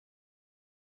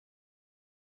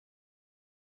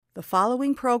The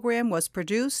following program was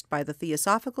produced by the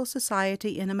Theosophical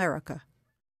Society in America.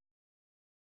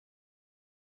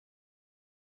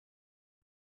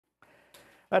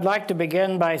 I'd like to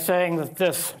begin by saying that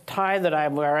this tie that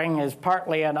I'm wearing is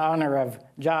partly in honor of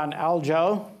John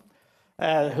Aljo,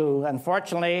 who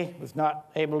unfortunately was not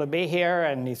able to be here,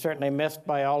 and he's certainly missed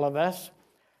by all of us.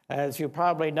 As you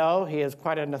probably know, he is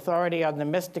quite an authority on the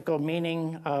mystical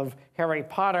meaning of Harry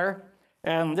Potter,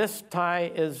 and this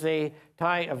tie is the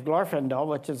tie of Glorfindel,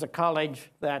 which is a college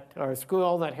or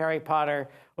school that Harry Potter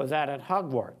was at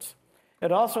Hogwarts.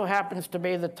 It also happens to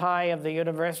be the tie of the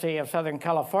University of Southern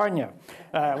California,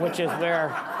 which is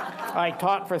where I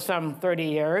taught for some 30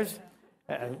 years.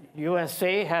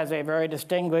 USC has a very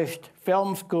distinguished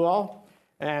film school,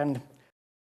 and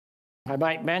I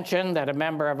might mention that a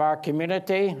member of our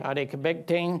community, Adi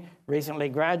Kabigting, recently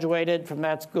graduated from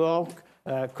that school,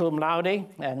 cum laude,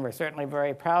 and we're certainly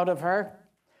very proud of her.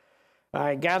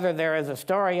 I gather there is a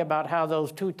story about how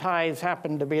those two ties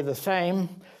happen to be the same,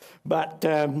 but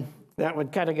that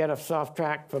would kind of get us off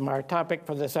track from our topic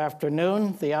for this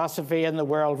afternoon, Theosophy and the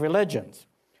World Religions.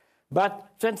 But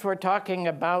since we're talking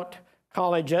about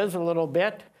colleges a little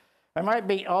bit, I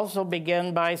might also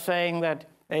begin by saying that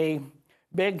a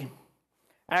big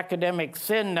academic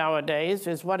sin nowadays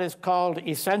is what is called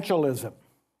essentialism.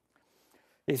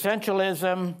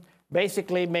 Essentialism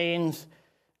basically means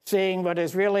seeing what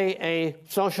is really a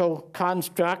social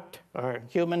construct or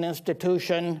human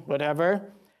institution, whatever,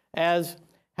 as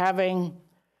having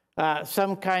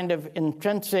some kind of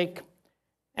intrinsic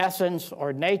essence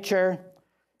or nature,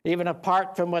 even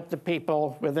apart from what the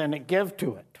people within it give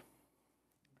to it.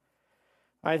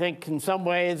 I think in some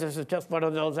ways this is just one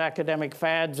of those academic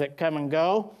fads that come and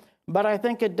go, but I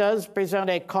think it does present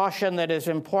a caution that is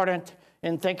important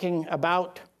in thinking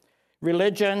about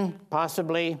religion,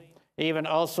 possibly even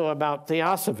also about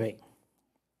theosophy.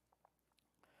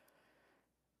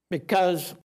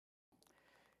 Because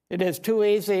it is too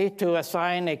easy to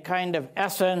assign a kind of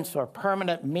essence or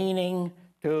permanent meaning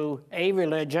to a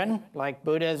religion, like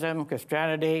Buddhism,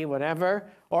 Christianity, whatever,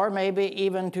 or maybe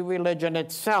even to religion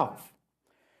itself,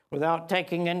 without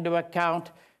taking into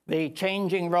account the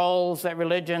changing roles that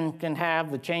religion can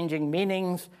have, the changing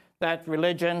meanings that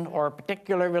religion or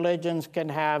particular religions can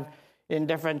have in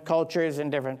different cultures, in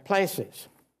different places.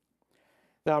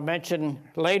 I'll mention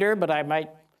later, but I might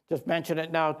just mention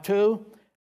it now too.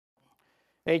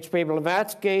 H.P.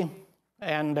 Blavatsky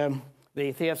and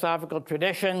the Theosophical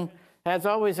tradition has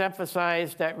always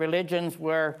emphasized that religions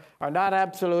are not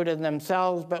absolute in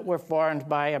themselves, but were formed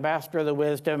by a master of the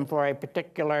wisdom for a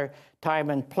particular time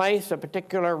and place, a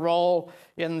particular role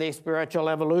in the spiritual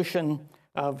evolution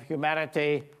of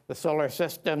humanity, the solar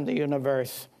system, the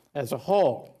universe as a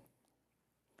whole.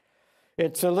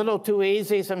 It's a little too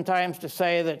easy sometimes to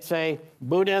say that, say,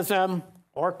 Buddhism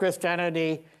or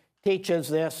Christianity teaches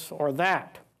this or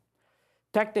that.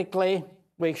 Technically,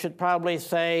 we should probably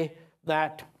say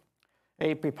that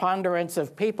a preponderance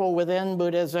of people within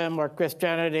Buddhism or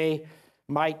Christianity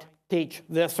might teach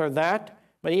this or that,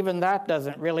 but even that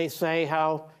doesn't really say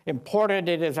how important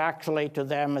it is actually to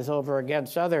them as over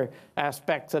against other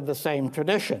aspects of the same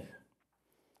tradition.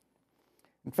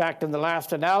 In fact, in the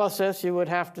last analysis, you would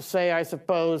have to say, I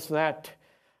suppose, that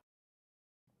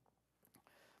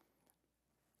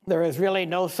there is really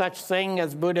no such thing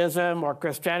as Buddhism or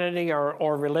Christianity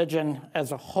or religion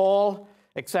as a whole,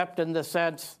 except in the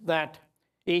sense that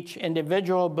each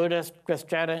individual Buddhist,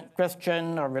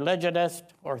 Christian, or religionist,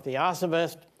 or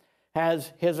theosophist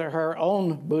has his or her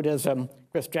own Buddhism,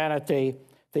 Christianity,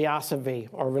 theosophy,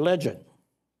 or religion.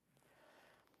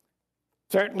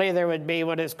 Certainly there would be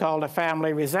what is called a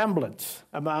family resemblance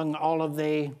among all of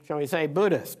the, shall we say,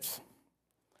 Buddhists.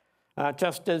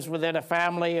 Just as within a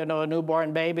family, a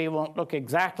newborn baby won't look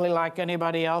exactly like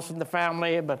anybody else in the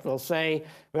family, but we'll say,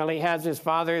 well, he has his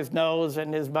father's nose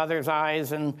and his mother's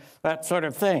eyes and that sort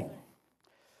of thing.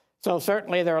 So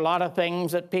certainly there are a lot of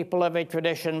things that people of a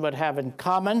tradition would have in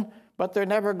common, but they're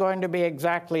never going to be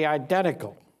exactly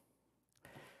identical.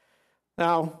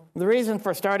 Now, the reason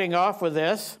for starting off with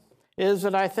this is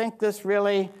that I think this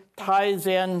really ties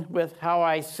in with how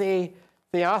I see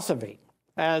theosophy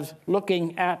as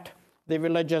looking at the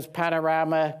religious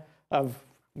panorama of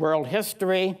world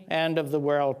history and of the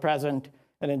world present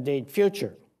and indeed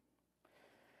future.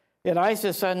 In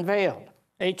Isis Unveiled,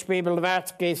 H.P.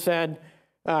 Blavatsky said,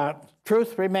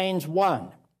 truth remains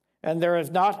one, and there is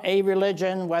not a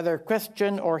religion, whether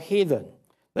Christian or heathen,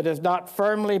 that is not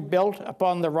firmly built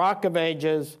upon the rock of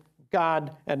ages,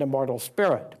 God and immortal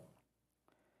spirit.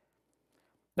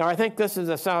 Now, I think this is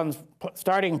a sound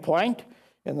starting point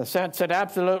in the sense that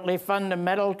absolutely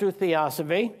fundamental to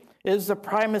theosophy is the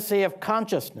primacy of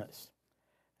consciousness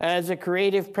as a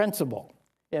creative principle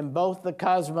in both the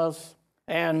cosmos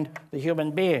and the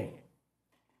human being.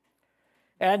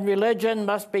 And religion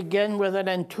must begin with an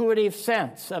intuitive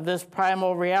sense of this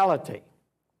primal reality.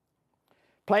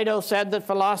 Plato said that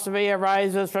philosophy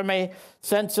arises from a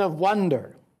sense of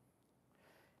wonder.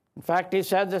 In fact, he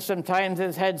said that sometimes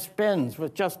his head spins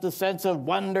with just a sense of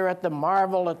wonder at the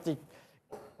marvel, at the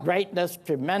greatness,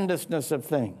 tremendousness of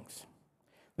things.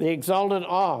 The exalted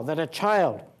awe that a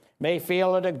child may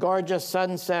feel at a gorgeous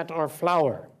sunset or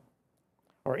flower,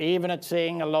 or even at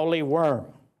seeing a lowly worm.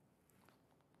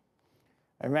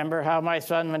 I remember how my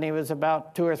son, when he was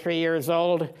about 2 or 3 years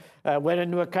old, went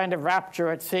into a kind of rapture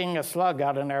at seeing a slug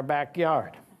out in our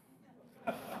backyard.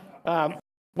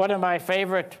 One of my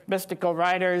favorite mystical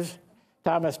writers,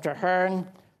 Thomas Traherne,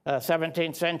 a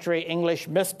 17th century English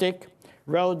mystic,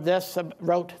 wrote this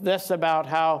about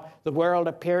how the world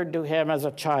appeared to him as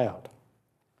a child.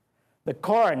 The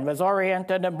corn was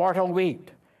oriented immortal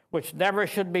wheat, which never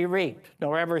should be reaped,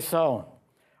 nor ever sown.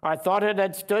 I thought it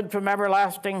had stood from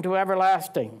everlasting to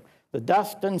everlasting. The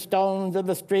dust and stones of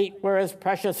the street were as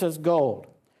precious as gold.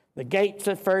 The gates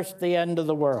at first, the end of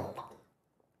the world.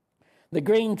 The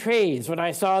green trees, when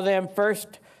I saw them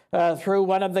first through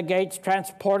one of the gates,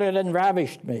 transported and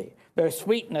ravished me. Their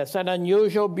sweetness and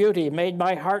unusual beauty made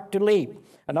my heart to leap,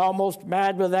 and almost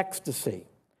mad with ecstasy.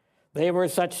 They were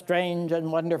such strange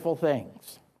and wonderful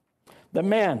things. The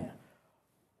men,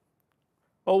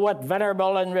 oh, what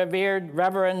venerable and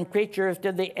reverend creatures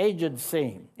did the aged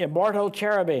seem, immortal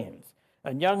cherubims,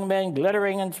 and young men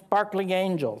glittering and sparkling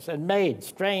angels, and maids,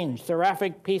 strange,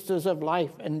 seraphic pieces of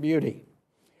life and beauty.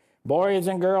 Boys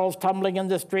and girls tumbling in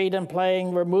the street and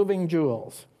playing were moving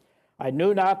jewels. I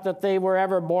knew not that they were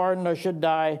ever born nor should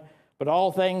die, but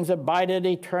all things abided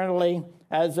eternally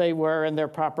as they were in their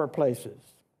proper places.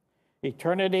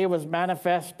 Eternity was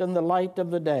manifest in the light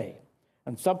of the day,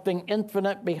 and something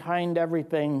infinite behind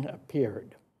everything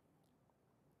appeared.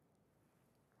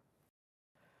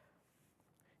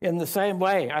 In the same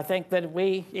way, I think that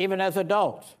we, even as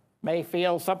adults, may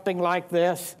feel something like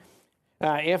this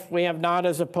if we have not,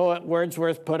 as the poet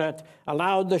Wordsworth put it,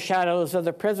 allowed the shadows of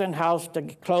the prison house to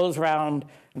close round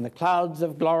and the clouds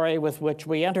of glory with which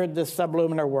we entered this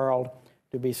sublunar world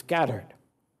to be scattered.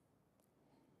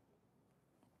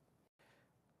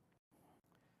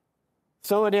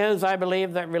 So it is, I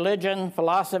believe, that religion,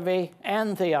 philosophy,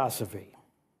 and theosophy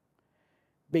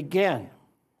begin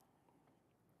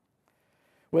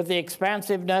with the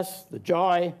expansiveness, the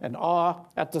joy, and awe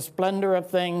at the splendor of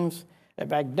things, a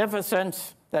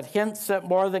magnificence that hints at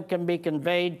more than can be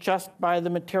conveyed just by the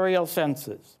material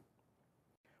senses,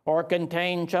 or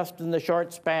contained just in the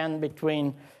short span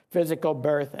between physical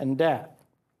birth and death.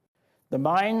 The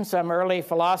mind, some early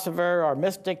philosopher or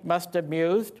mystic must have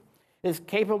mused, is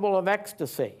capable of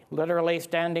ecstasy, literally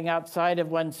standing outside of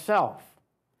oneself,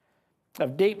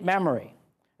 of deep memory,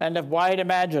 and of wide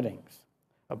imaginings,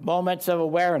 of moments of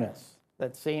awareness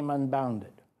that seem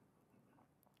unbounded.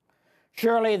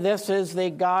 Surely this is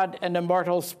the God and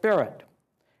immortal spirit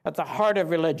at the heart of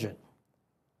religion.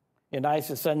 In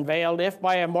Isis Unveiled, if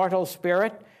by immortal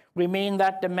spirit we mean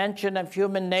that dimension of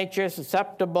human nature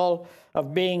susceptible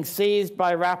of being seized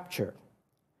by rapture,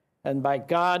 and by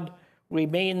God we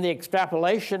mean the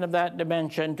extrapolation of that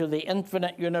dimension to the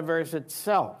infinite universe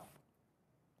itself.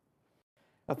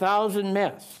 1,000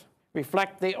 myths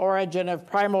reflect the origin of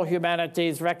primal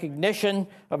humanity's recognition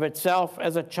of itself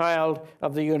as a child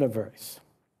of the universe.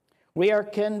 We are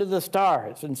kin to the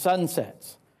stars and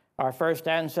sunsets, our first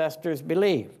ancestors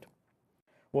believed.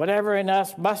 Whatever in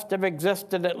us must have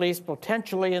existed, at least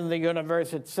potentially, in the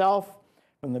universe itself,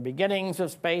 from the beginnings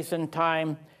of space and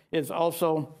time, is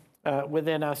also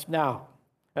within us now,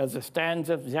 as the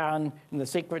stanza of Jan in the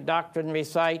Secret Doctrine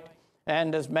recite,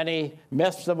 and as many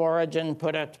myths of origin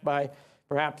put it by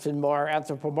perhaps in more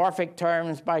anthropomorphic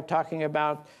terms by talking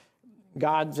about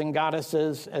gods and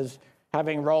goddesses as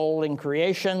having role in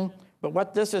creation. But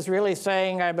what this is really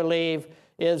saying, I believe,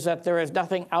 is that there is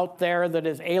nothing out there that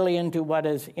is alien to what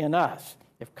is in us.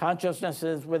 If consciousness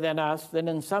is within us, then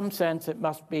in some sense it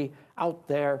must be out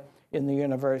there in the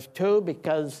universe too,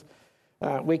 because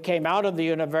we came out of the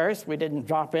universe. We didn't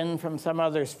drop in from some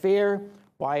other sphere.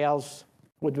 Why else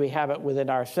would we have it within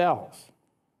ourselves?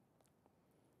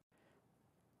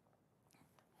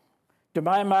 To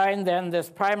my mind, then, this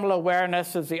primal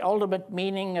awareness is the ultimate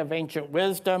meaning of ancient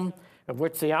wisdom, of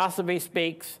which Theosophy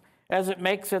speaks, as it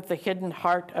makes it the hidden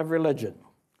heart of religion.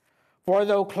 For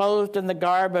though clothed in the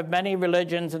garb of many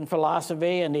religions and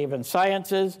philosophy and even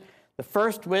sciences, the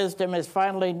first wisdom is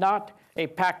finally not a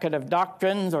packet of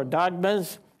doctrines or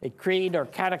dogmas, a creed or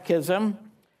catechism,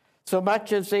 so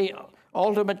much as the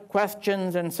ultimate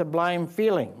questions and sublime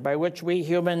feeling by which we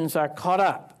humans are caught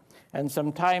up and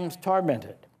sometimes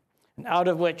tormented, and out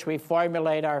of which we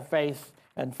formulate our faith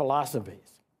and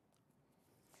philosophies.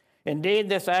 Indeed,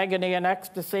 this agony and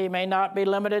ecstasy may not be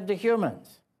limited to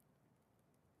humans.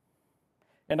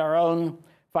 In our own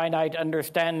finite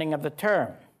understanding of the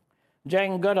term,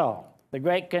 Jane Goodall, the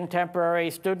great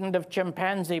contemporary student of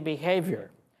chimpanzee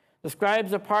behavior,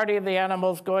 describes a party of the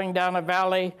animals going down a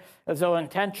valley as though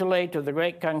intentionally to the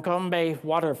great Kancombe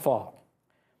waterfall.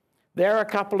 There, a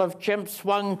couple of chimps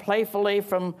swung playfully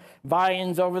from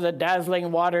vines over the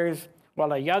dazzling waters,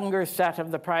 while a younger set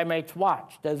of the primates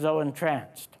watched as though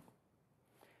entranced.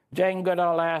 Jane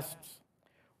Goodall asks,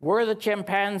 were the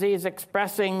chimpanzees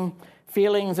expressing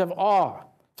feelings of awe,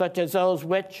 such as those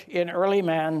which, in early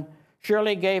man,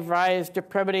 surely gave rise to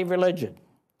primitive religion,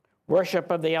 worship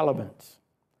of the elements,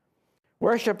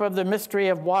 worship of the mystery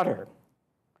of water,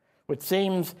 which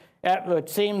seems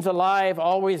alive,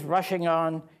 always rushing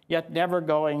on, yet never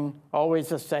going, always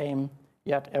the same,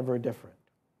 yet ever different?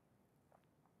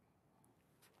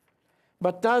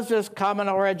 But does this common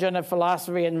origin of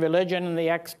philosophy and religion and the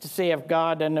ecstasy of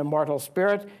God and immortal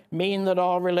spirit mean that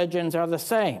all religions are the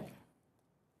same?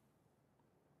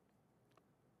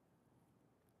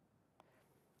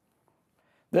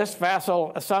 This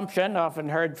facile assumption, often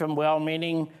heard from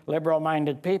well-meaning,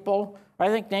 liberal-minded people, I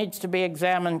think needs to be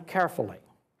examined carefully.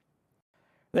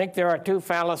 I think there are two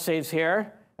fallacies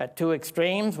here at two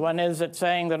extremes. One is that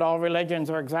saying that all religions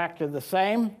are exactly the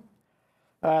same.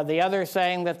 The other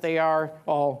saying that they are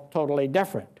all totally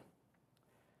different.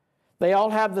 They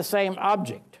all have the same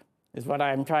object, is what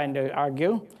I'm trying to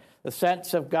argue, the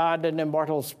sense of God and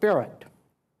immortal spirit,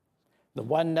 the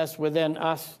oneness within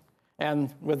us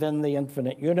and within the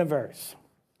infinite universe.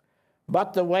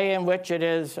 But the way in which it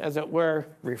is, as it were,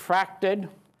 refracted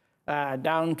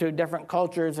down to different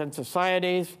cultures and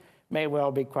societies may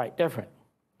well be quite different.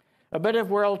 A bit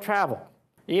of world travel,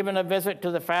 even a visit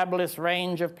to the fabulous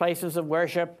range of places of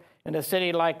worship in a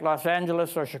city like Los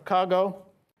Angeles or Chicago,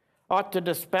 ought to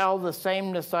dispel the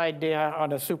sameness idea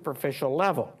on a superficial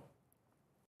level.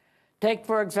 Take,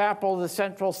 for example, the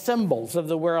central symbols of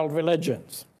the world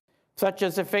religions, such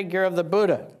as the figure of the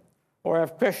Buddha or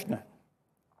of Krishna,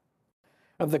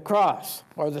 of the cross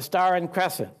or the star and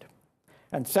crescent,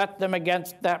 and set them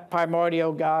against that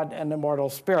primordial God and immortal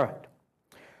spirit.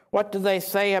 What do they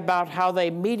say about how they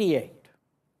mediate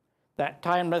that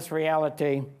timeless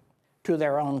reality to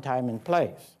their own time and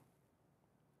place?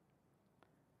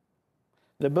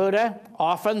 The Buddha,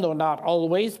 often, though not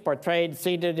always, portrayed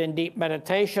seated in deep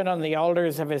meditation on the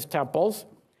altars of his temples,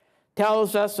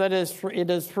 tells us that it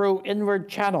is through inward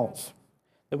channels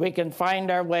that we can find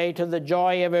our way to the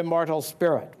joy of immortal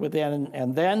spirit within,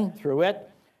 and then, through it,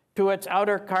 to its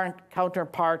outer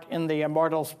counterpart in the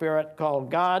immortal spirit called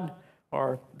God,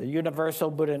 or the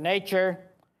universal Buddha nature,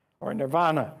 or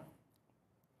nirvana,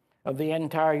 of the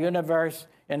entire universe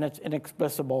in its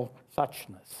inexplicable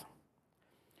suchness.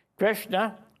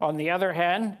 Krishna, on the other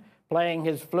hand, playing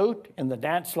his flute in the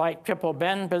dance-like triple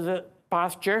bend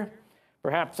posture,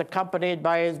 perhaps accompanied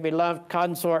by his beloved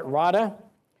consort Radha,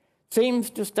 seems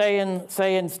to say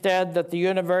instead that the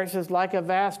universe is like a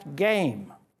vast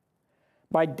game.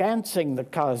 By dancing the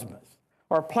cosmos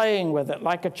or playing with it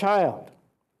like a child,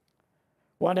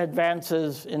 one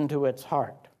advances into its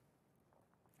heart.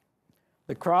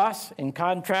 The cross, in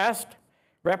contrast,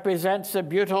 represents the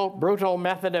brutal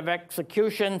method of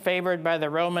execution favored by the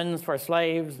Romans for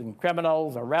slaves and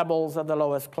criminals or rebels of the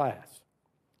lowest class.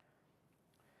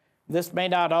 This may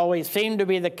not always seem to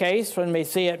be the case when we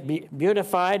see it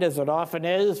beautified, as it often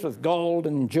is, with gold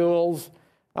and jewels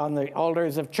on the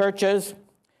altars of churches.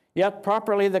 Yet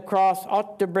properly the cross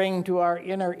ought to bring to our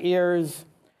inner ears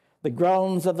the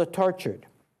groans of the tortured.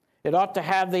 It ought to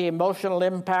have the emotional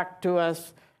impact to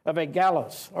us of a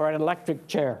gallows or an electric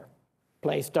chair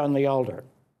placed on the altar.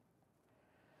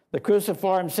 The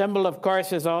cruciform symbol, of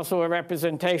course, is also a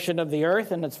representation of the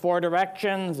earth in its four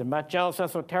directions and much else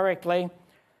esoterically.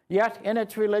 Yet, in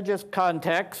its religious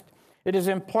context, it is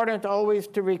important always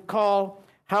to recall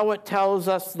how it tells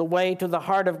us the way to the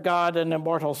heart of God and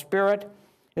immortal spirit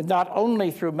is not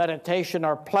only through meditation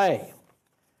or play.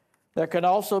 There can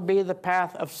also be the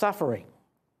path of suffering,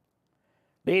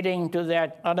 leading to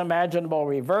that unimaginable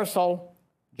reversal,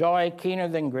 joy keener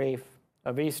than grief,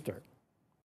 of Easter.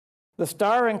 The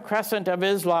star and crescent of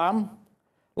Islam,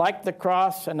 like the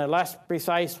cross in a less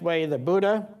precise way the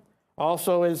Buddha,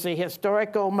 also is the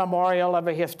historical memorial of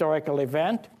a historical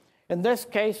event, in this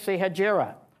case the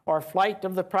Hijrah, or flight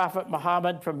of the Prophet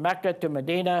Muhammad from Mecca to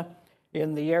Medina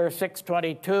in the year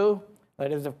 622,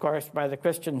 that is, of course, by the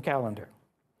Christian calendar.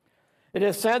 It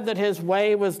is said that his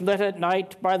way was lit at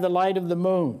night by the light of the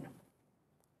moon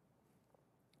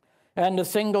and a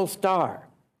single star.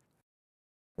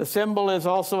 The symbol is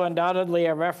also undoubtedly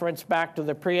a reference back to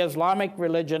the pre-Islamic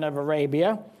religion of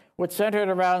Arabia, which centered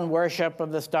around worship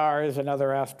of the stars and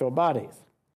other astral bodies.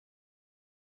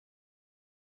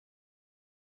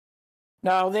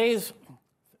 Now, these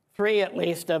three, at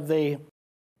least, of the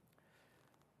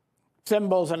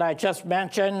symbols that I just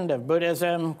mentioned, of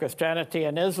Buddhism, Christianity,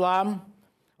 and Islam,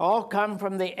 all come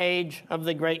from the age of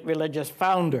the great religious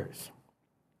founders.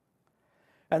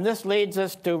 And this leads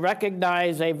us to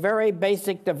recognize a very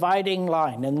basic dividing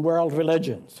line in world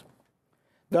religions.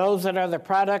 Those that are the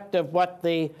product of what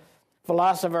the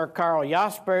philosopher Karl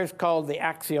Jaspers called the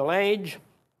axial age,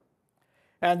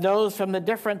 and those from the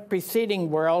different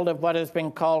preceding world of what has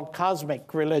been called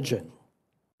cosmic religion.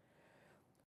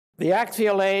 The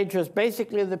axial age was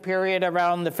basically the period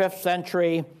around the 5th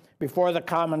century before the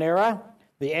Common Era,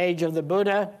 the age of the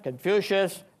Buddha,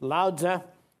 Confucius, Lao Tzu,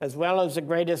 as well as the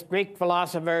greatest Greek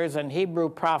philosophers and Hebrew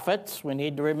prophets. We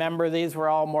need to remember these were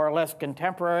all more or less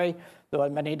contemporary, though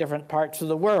in many different parts of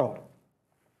the world.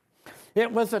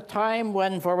 It was a time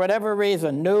when, for whatever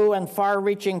reason, new and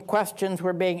far-reaching questions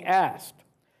were being asked,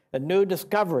 and new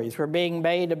discoveries were being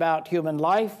made about human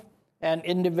life and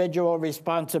individual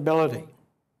responsibility.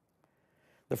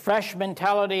 The fresh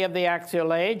mentality of the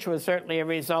axial age was certainly a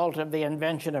result of the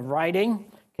invention of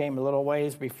writing, came a little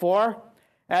ways before,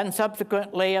 and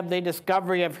subsequently of the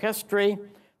discovery of history,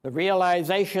 the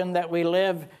realization that we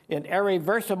live in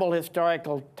irreversible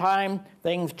historical time.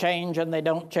 Things change and they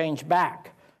don't change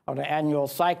back on an annual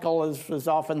cycle, as was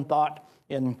often thought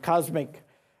in cosmic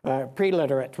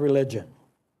pre-literate religion.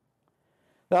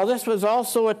 Now, this was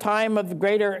also a time of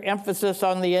greater emphasis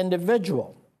on the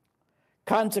individual,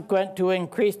 consequent to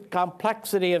increased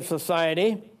complexity of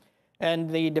society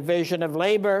and the division of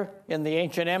labor in the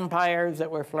ancient empires that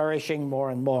were flourishing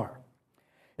more and more.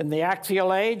 In the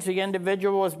axial age, the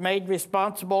individual was made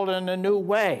responsible in a new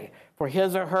way for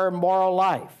his or her moral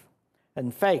life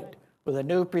and fate with a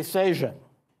new precision.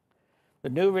 The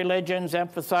new religions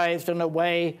emphasized in a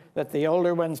way that the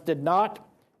older ones did not,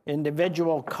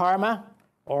 individual karma,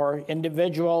 or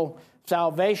individual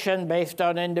salvation based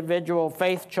on individual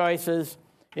faith choices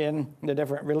in the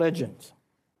different religions.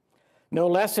 No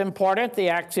less important, the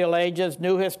axial age's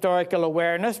new historical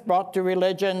awareness brought to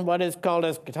religion what is called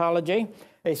eschatology,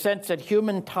 a sense that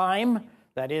human time,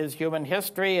 that is, human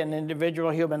history and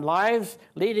individual human lives,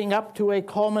 leading up to a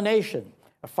culmination,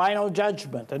 a final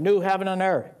judgment, a new heaven and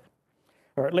earth,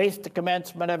 or at least the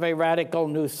commencement of a radical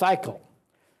new cycle,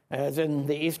 as in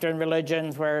the Eastern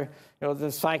religions where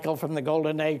the cycle from the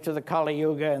Golden Age to the Kali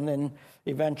Yuga and then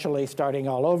eventually starting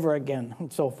all over again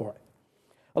and so forth.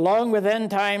 Along with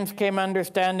end times came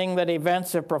understanding that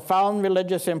events of profound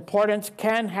religious importance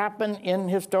can happen in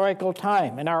historical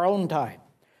time, in our own time.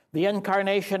 The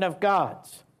incarnation of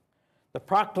gods, the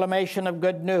proclamation of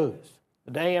good news,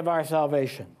 the day of our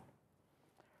salvation.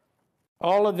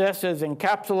 All of this is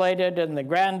encapsulated in the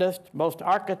grandest, most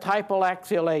archetypal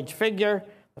axial age figure,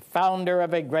 the founder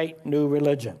of a great new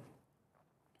religion.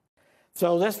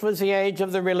 So this was the age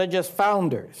of the religious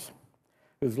founders,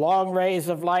 whose long rays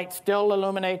of light still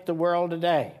illuminate the world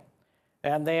today.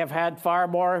 And they have had far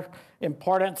more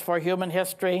importance for human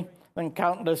history than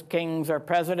countless kings or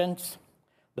presidents.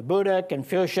 The Buddha,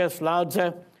 Confucius, Lao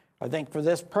Tzu. I think for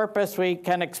this purpose we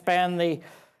can expand the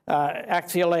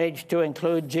axial age to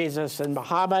include Jesus and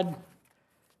Muhammad,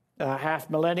 half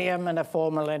millennium and a full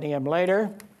millennium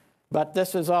later. But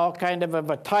this is all kind of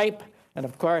a type. And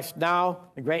of course, now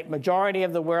the great majority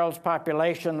of the world's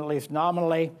population, at least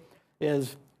nominally,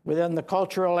 is within the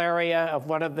cultural area of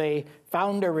one of the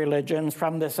founder religions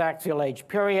from this axial age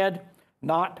period,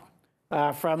 not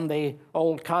from the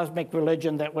old cosmic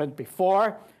religion that went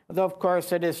before, though of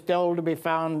course it is still to be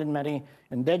found in many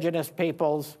indigenous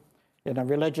peoples, in a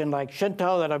religion like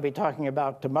Shinto that I'll be talking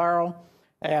about tomorrow,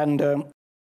 and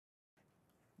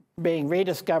being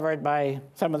rediscovered by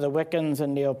some of the Wiccans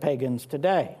and neo-pagans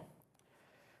today.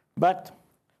 But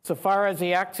so far as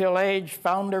the axial age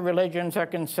founder religions are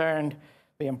concerned,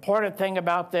 the important thing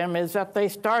about them is that they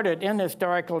started in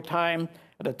historical time,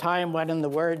 at a time when, in the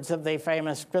words of the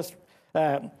famous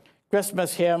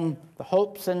Christmas hymn, the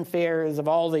hopes and fears of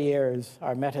all the years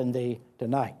are met in thee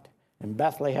tonight, in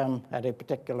Bethlehem at a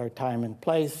particular time and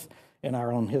place in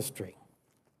our own history.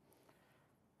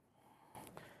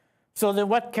 So then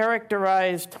what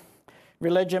characterized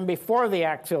religion before the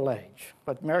axial age?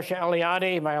 What Mircea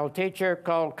Eliade, my old teacher,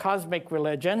 called cosmic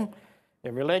religion,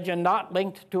 a religion not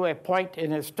linked to a point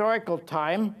in historical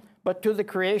time, but to the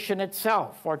creation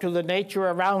itself or to the nature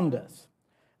around us.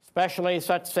 especially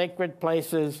such sacred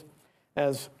places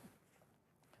as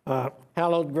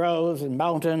hallowed groves and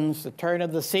mountains, the turn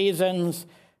of the seasons,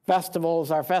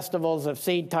 festivals are festivals of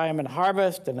seed time and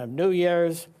harvest and of New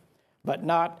Year's, but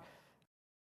not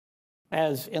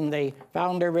as in the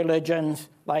founder religions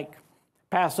like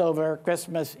Passover,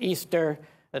 Christmas, Easter,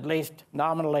 at least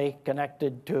nominally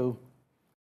connected to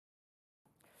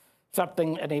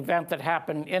something, an event that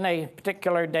happened in a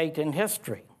particular date in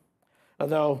history.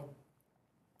 Although,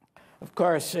 of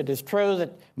course, it is true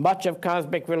that much of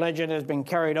cosmic religion has been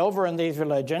carried over in these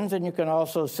religions, and you can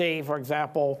also see, for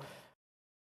example,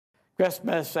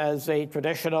 Christmas as a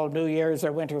traditional New Year's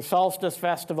or winter solstice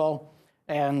festival,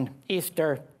 and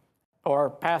Easter or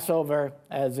Passover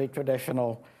as a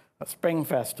traditional spring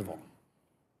festival.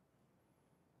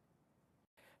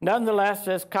 Nonetheless,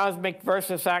 this cosmic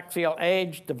versus axial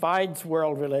age divides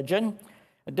world religion.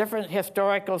 A different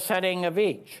historical setting of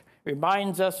each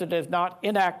reminds us it is not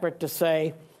inaccurate to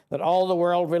say that all the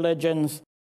world religions,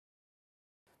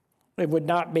 it would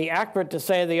not be accurate to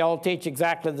say they all teach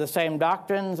exactly the same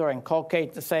doctrines or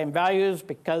inculcate the same values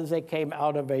because they came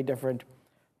out of a different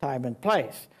time and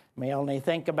place. You may only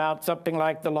think about something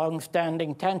like the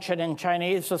long-standing tension in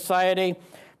Chinese society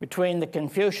between the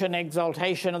Confucian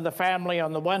exaltation of the family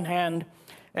on the one hand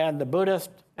and the Buddhist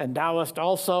and Taoist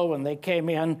also, when they came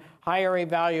in, higher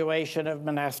evaluation of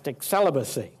monastic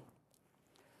celibacy.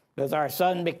 Does our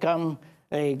son become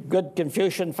a good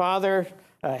Confucian father,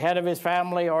 head of his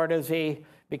family, or does he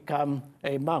become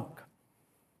a monk?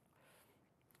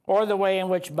 Or the way in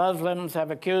which Muslims have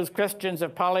accused Christians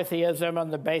of polytheism on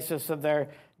the basis of their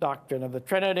doctrine of the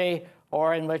Trinity,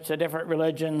 or in which the different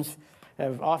religions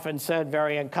have often said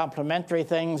very uncomplimentary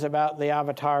things about the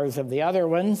avatars of the other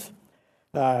ones,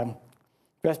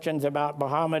 Christians about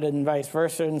Muhammad and vice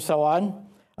versa and so on,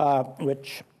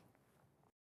 which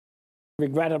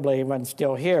regrettably one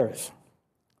still hears.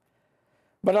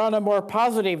 But on a more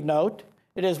positive note,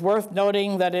 it is worth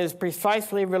noting that it is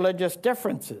precisely religious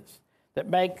differences that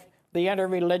make the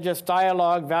interreligious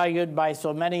dialogue valued by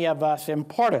so many of us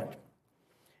important.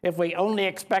 If we only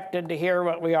expected to hear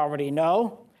what we already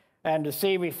know and to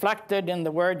see reflected in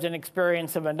the words and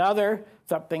experience of another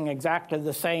something exactly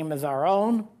the same as our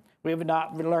own, we would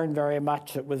not learn very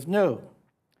much that was new.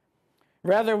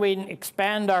 Rather, we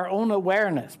expand our own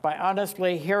awareness by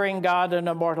honestly hearing God and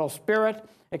immortal spirit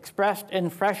expressed in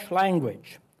fresh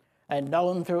language and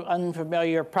known through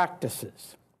unfamiliar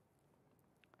practices.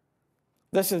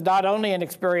 This is not only an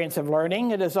experience of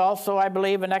learning, it is also, I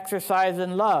believe, an exercise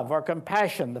in love or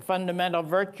compassion, the fundamental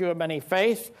virtue of many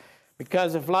faiths,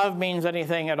 because if love means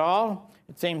anything at all,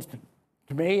 it seems to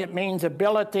me it means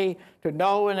ability to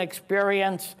know and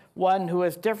experience one who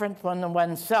is different from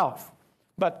oneself,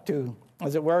 but to,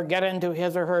 as it were, get into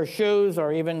his or her shoes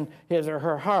or even his or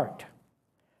her heart.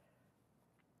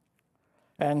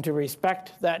 And to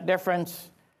respect that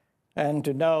difference and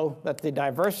to know that the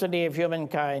diversity of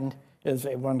humankind is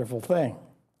a wonderful thing.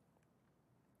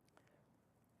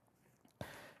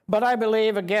 But I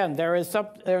believe, again, there is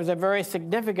a very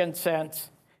significant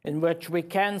sense in which we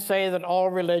can say that all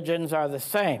religions are the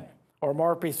same, or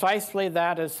more precisely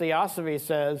that, as Theosophy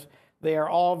says, they are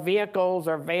all vehicles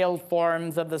or veiled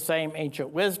forms of the same ancient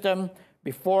wisdom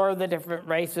before the different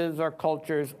races or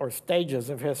cultures or stages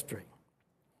of history.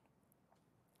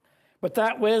 But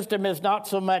that wisdom is not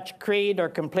so much creed or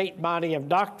complete body of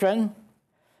doctrine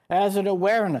as an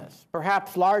awareness,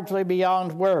 perhaps largely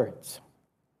beyond words,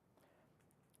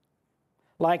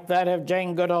 like that of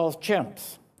Jane Goodall's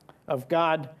chimps, of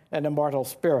God and immortal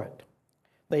spirit.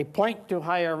 They point to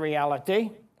higher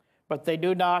reality, but they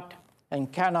do not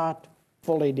and cannot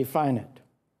fully define it.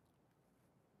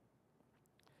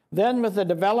 Then, with the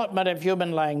development of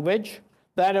human language,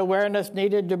 that awareness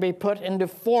needed to be put into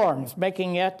forms,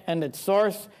 making it and its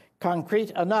source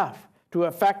concrete enough to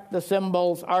affect the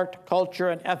symbols, art, culture,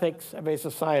 and ethics of a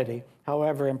society,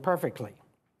 however imperfectly.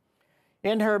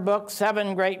 In her book,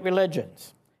 7 Great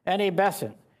Religions, Annie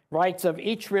Besant writes of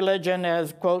each religion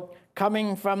as, quote,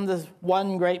 coming from this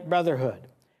one great brotherhood,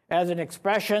 as an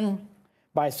expression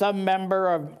by some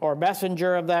member or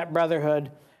messenger of that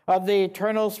brotherhood of the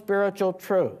eternal spiritual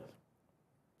truth,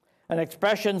 an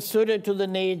expression suited to the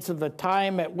needs of the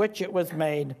time at which it was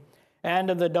made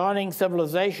and of the dawning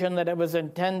civilization that it was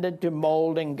intended to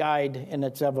mold and guide in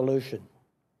its evolution.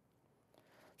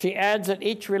 She adds that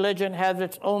each religion has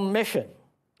its own mission,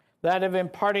 that of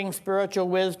imparting spiritual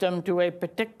wisdom to a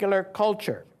particular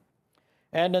culture,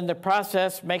 and in the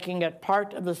process making it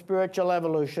part of the spiritual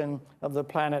evolution of the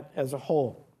planet as a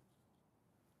whole.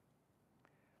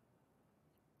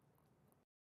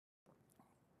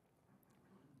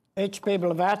 H.P.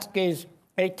 Blavatsky's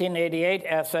 1888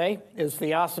 essay, Is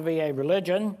Theosophy a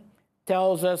Religion?,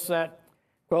 tells us that,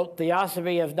 quote,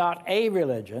 Theosophy is not a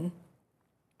religion,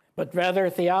 but rather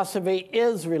Theosophy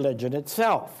is religion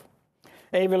itself,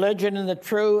 a religion in the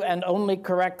true and only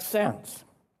correct sense.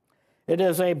 It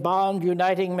is a bond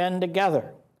uniting men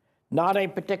together, not a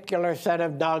particular set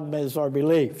of dogmas or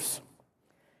beliefs.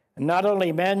 And not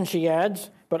only men, she adds,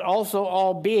 but also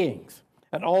all beings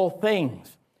and all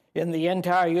things in the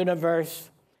entire universe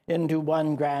into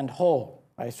one grand whole.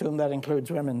 I assume that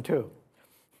includes women too.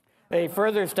 A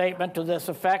further statement to this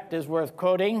effect is worth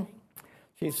quoting.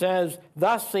 She says,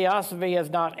 thus Theosophy is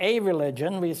not a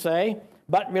religion, we say,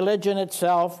 but religion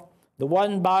itself, the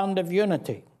one bond of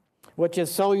unity, which is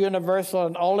so universal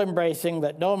and all-embracing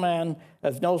that no man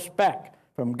has no speck,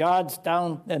 from God's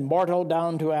immortal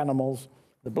down to animals.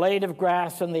 The blade of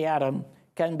grass and the atom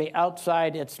can be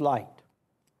outside its light.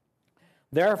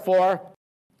 Therefore,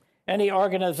 any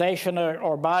organization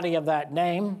or body of that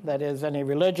name, that is, any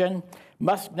religion,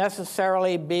 must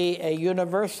necessarily be a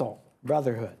universal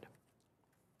brotherhood.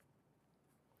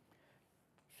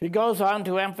 She goes on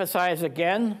to emphasize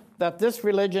again that this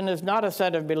religion is not a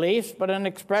set of beliefs, but an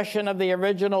expression of the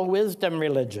original wisdom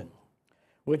religion,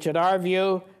 which in our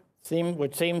view,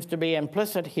 which seems to be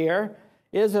implicit here,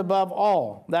 is above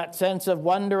all that sense of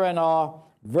wonder and awe,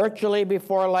 virtually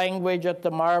before language at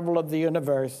the marvel of the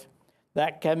universe,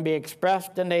 that can be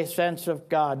expressed in a sense of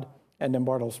God and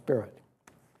immortal spirit.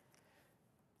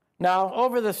 Now,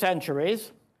 over the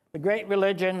centuries, the great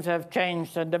religions have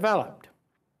changed and developed.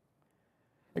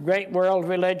 The great world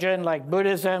religion like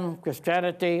Buddhism,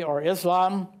 Christianity, or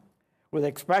Islam, with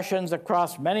expressions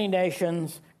across many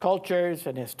nations, cultures,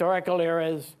 and historical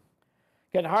eras,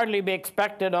 can hardly be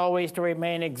expected always to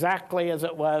remain exactly as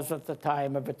it was at the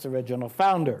time of its original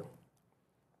founder.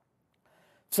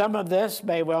 Some of this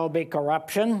may well be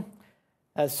corruption,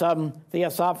 as some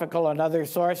theosophical and other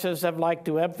sources have liked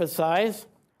to emphasize.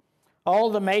 All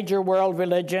the major world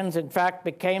religions, in fact,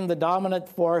 became the dominant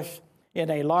force in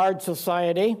a large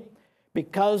society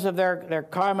because of their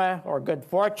karma or good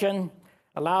fortune,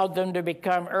 allowed them to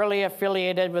become early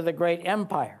affiliated with a great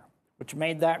empire, which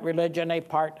made that religion a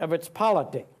part of its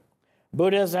polity.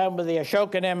 Buddhism with the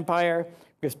Ashokan Empire,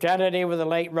 Christianity with the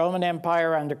late Roman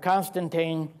Empire under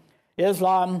Constantine,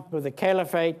 Islam with the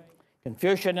Caliphate,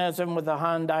 Confucianism with the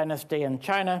Han Dynasty in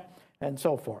China, and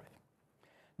so forth.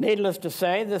 Needless to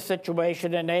say, this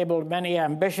situation enabled many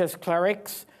ambitious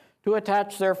clerics to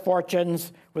attach their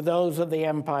fortunes with those of the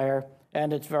empire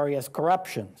and its various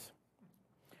corruptions.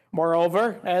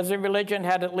 Moreover, as the religion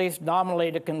had at least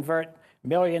nominally to convert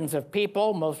millions of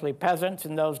people, mostly peasants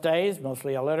in those days,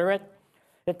 mostly illiterate,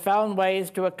 it found ways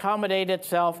to accommodate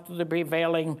itself to the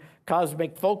prevailing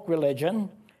cosmic folk religion,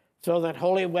 so that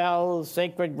holy wells,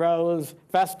 sacred groves,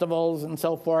 festivals, and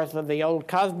so forth of the old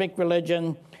cosmic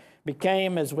religion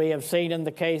became, as we have seen in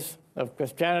the case of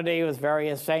Christianity with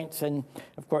various saints, and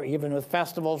of course even with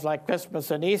festivals like Christmas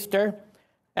and Easter,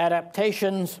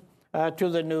 adaptations to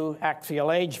the new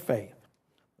axial age faith.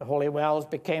 The holy wells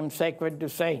became sacred to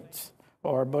saints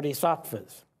or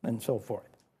bodhisattvas, and so forth.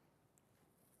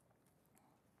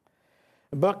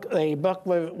 The book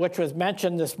which was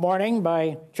mentioned this morning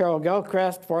by Cheryl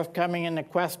Gilchrist, forthcoming in the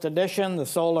Quest edition, The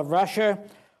Soul of Russia,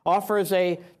 offers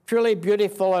a truly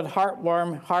beautiful and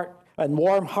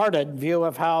warm-hearted view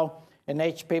of how, in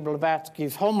H.P.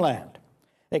 Blavatsky's homeland,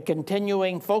 a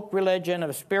continuing folk religion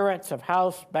of spirits of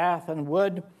house, bath, and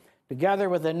wood, together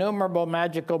with innumerable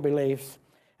magical beliefs,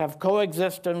 have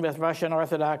coexisted with Russian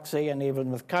Orthodoxy and even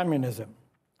with communism.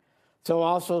 So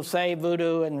also say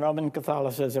Voodoo and Roman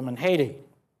Catholicism in Haiti.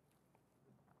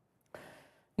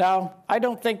 Now, I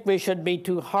don't think we should be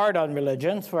too hard on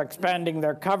religions for expanding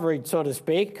their coverage, so to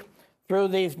speak, through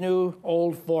these new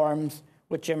old forms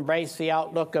which embrace the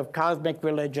outlook of cosmic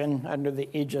religion under the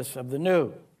aegis of the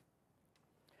new.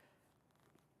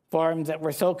 Forms that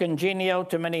were so congenial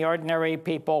to many ordinary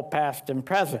people, past and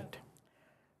present.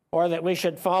 Or that we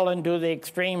should fall into the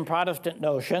extreme Protestant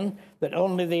notion that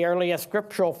only the earliest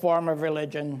scriptural form of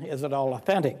religion is at all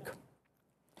authentic.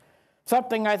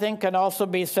 Something I think can also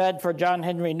be said for John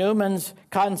Henry Newman's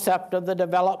concept of the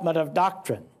development of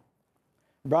doctrine,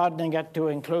 broadening it to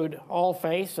include all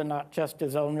faiths and not just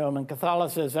his own Roman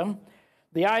Catholicism,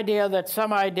 the idea that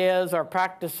some ideas or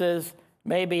practices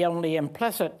may be only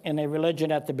implicit in a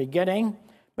religion at the beginning,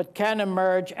 but can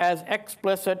emerge as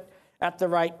explicit at the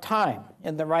right time,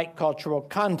 in the right cultural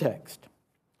context.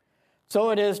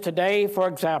 So it is today, for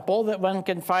example, that one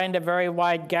can find a very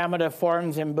wide gamut of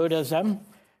forms in Buddhism,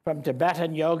 from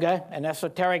Tibetan yoga and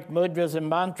esoteric mudras and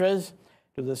mantras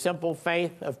to the simple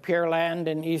faith of Pure Land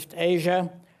in East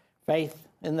Asia, faith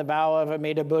in the vow of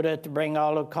Amida Buddha to bring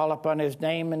all who call upon his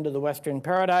name into the Western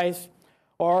paradise,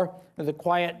 or the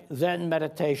quiet Zen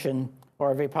meditation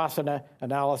or Vipassana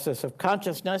analysis of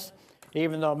consciousness,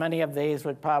 even though many of these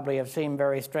would probably have seemed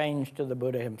very strange to the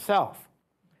Buddha himself.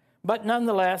 But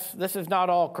nonetheless, this is not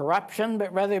all corruption,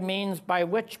 but rather means by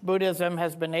which Buddhism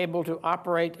has been able to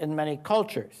operate in many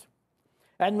cultures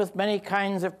and with many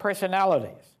kinds of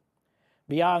personalities,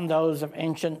 beyond those of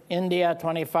ancient India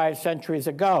 25 centuries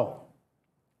ago.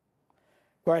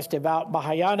 Of course, devout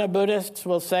Mahayana Buddhists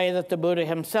will say that the Buddha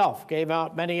himself gave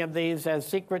out many of these as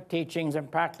secret teachings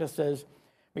and practices,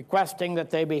 requesting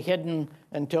that they be hidden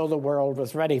until the world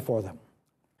was ready for them.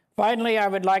 Finally, I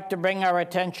would like to bring our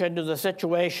attention to the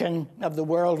situation of the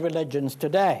world religions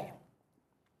today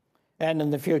and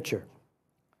in the future.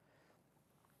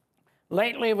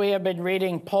 Lately, we have been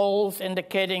reading polls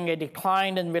indicating a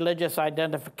decline in religious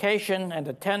identification and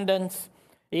attendance,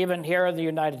 even here in the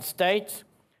United States,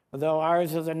 although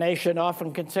ours is a nation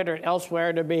often considered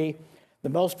elsewhere to be the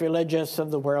most religious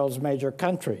of the world's major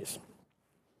countries.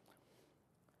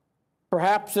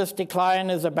 Perhaps this decline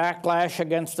is a backlash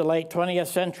against the late 20th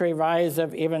century rise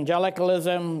of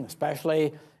evangelicalism,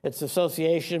 especially its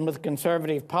association with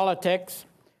conservative politics.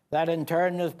 That in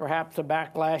turn is perhaps a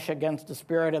backlash against the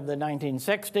spirit of the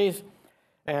 1960s,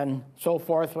 and so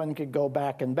forth. One could go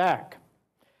back and back.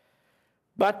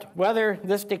 But whether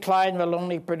this decline will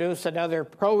only produce another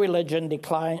pro-religion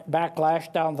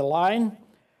backlash down the line,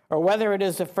 or whether it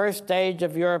is the first stage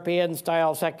of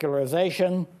European-style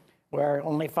secularization, where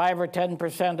only 5 or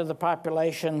 10% of the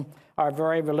population are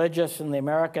very religious in the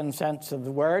American sense of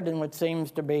the word, and which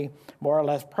seems to be more or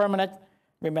less permanent,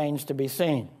 remains to be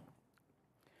seen.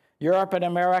 Europe and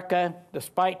America,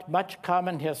 despite much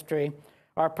common history,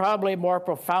 are probably more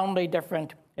profoundly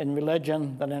different in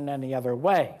religion than in any other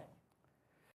way.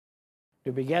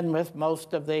 To begin with,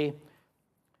 most of the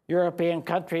European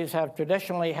countries have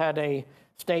traditionally had a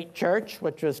state church,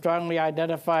 which was strongly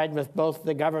identified with both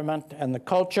the government and the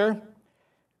culture,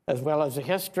 as well as the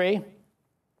history,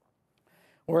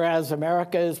 whereas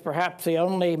America is perhaps the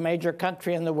only major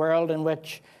country in the world in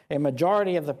which a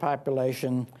majority of the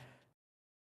population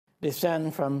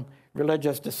descend from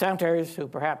religious dissenters who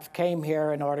perhaps came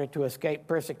here in order to escape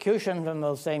persecution from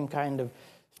those same kind of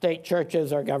state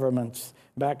churches or governments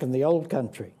back in the old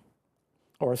country,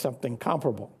 or something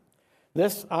comparable.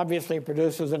 This obviously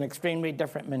produces an extremely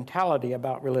different mentality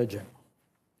about religion.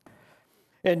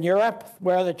 In Europe,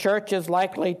 where the church is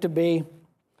likely to be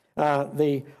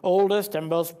the oldest and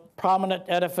most prominent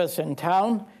edifice in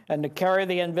town, and to carry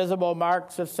the invisible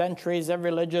marks of centuries of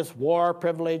religious war,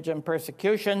 privilege, and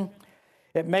persecution,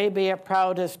 it may be a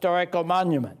proud historical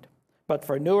monument. But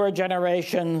for newer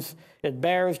generations, it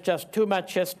bears just too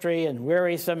much history and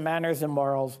wearisome manners and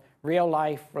morals. Real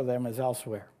life for them is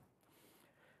elsewhere.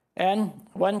 And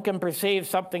one can perceive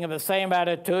something of the same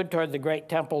attitude toward the great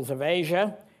temples of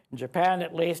Asia. In Japan,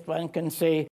 at least, one can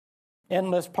see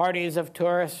endless parties of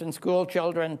tourists and school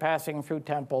children passing through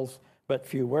temples, but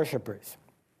few worshipers.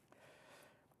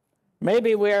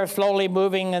 Maybe we are slowly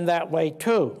moving in that way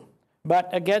too.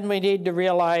 But again, we need to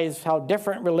realize how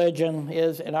different religion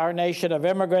is in our nation of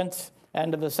immigrants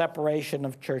and of the separation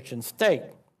of church and state.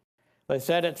 As I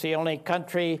said, it's the only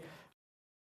country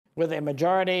with a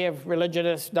majority of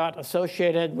religionists not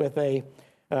associated with a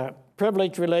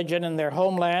privileged religion in their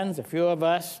homelands. A few of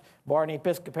us, born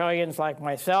Episcopalians like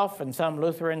myself, and some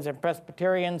Lutherans and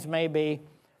Presbyterians may be,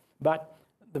 but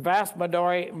the vast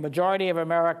majority of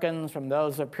Americans, from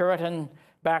those of Puritan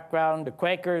background to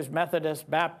Quakers, Methodists,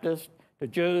 Baptists, to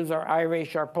Jews or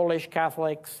Irish or Polish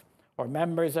Catholics, or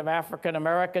members of African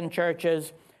American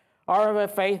churches, are of a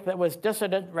faith that was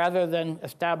dissident rather than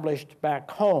established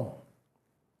back home.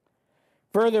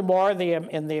 Furthermore,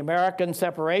 in the American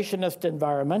separationist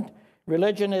environment,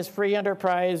 religion is free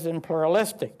enterprise and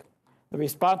pluralistic, the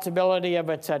responsibility of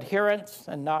its adherents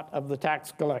and not of the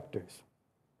tax collectors.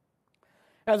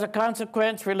 As a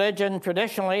consequence, religion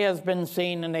traditionally has been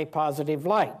seen in a positive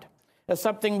light, as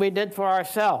something we did for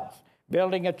ourselves,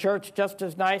 building a church just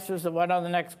as nice as the one on the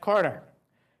next corner.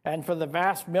 And for the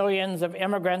vast millions of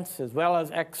immigrants, as well as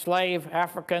ex-slave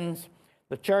Africans,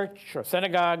 the church or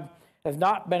synagogue has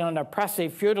not been an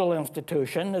oppressive feudal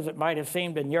institution, as it might have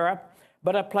seemed in Europe,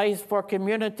 but a place for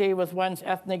community with one's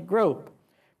ethnic group,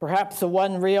 perhaps the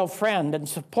one real friend and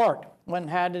support one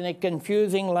had in a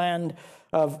confusing land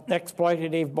of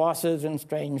exploitative bosses and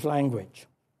strange language.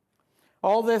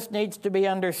 All this needs to be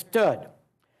understood,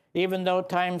 even though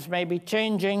times may be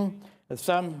changing, as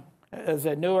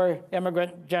the newer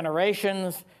immigrant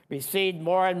generations recede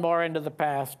more and more into the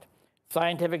past.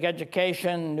 Scientific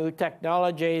education, new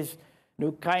technologies,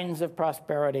 new kinds of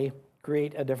prosperity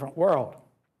create a different world.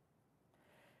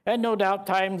 And no doubt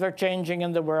times are changing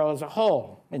in the world as a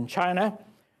whole. In China,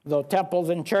 though temples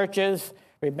and churches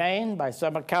remain, by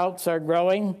some accounts are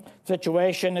growing, the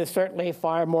situation is certainly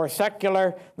far more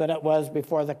secular than it was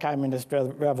before the Communist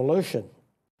Revolution.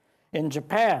 In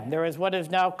Japan, there is what is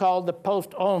now called the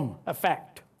post-Aum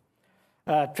effect,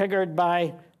 triggered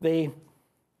by the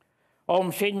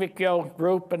Aum Shinrikyo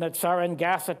group and its sarin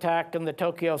gas attack in the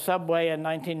Tokyo subway in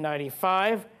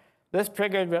 1995. This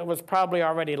triggered what was probably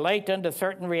already latent, a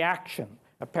certain reaction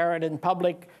apparent in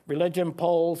public opinion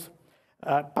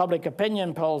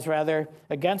polls,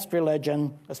 against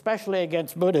religion, especially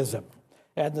against Buddhism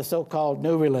and the so-called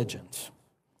new religions.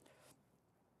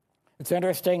 It's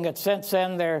interesting that since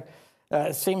then there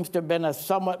seems to have been a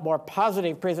somewhat more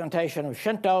positive presentation of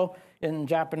Shinto in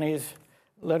Japanese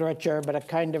literature, but a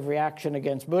kind of reaction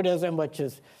against Buddhism, which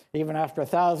is, even after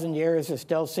 1,000 years, is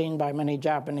still seen by many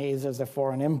Japanese as a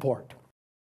foreign import.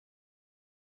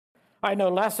 I know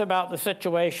less about the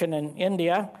situation in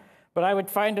India, but I would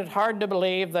find it hard to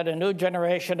believe that a new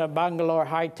generation of Bangalore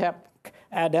high-tech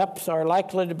adepts are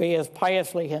likely to be as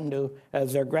piously Hindu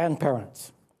as their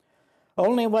grandparents.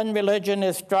 Only when religion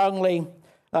is strongly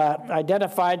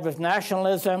identified with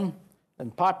nationalism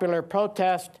and popular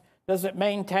protest does it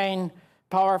maintain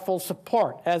powerful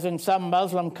support, as in some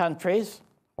Muslim countries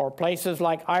or places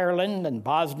like Ireland and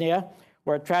Bosnia,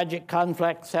 where tragic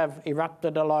conflicts have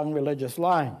erupted along religious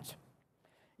lines.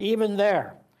 Even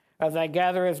there, as I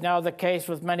gather is now the case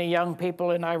with many young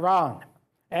people in Iran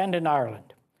and in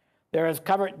Ireland, there is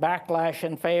covert backlash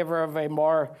in favor of a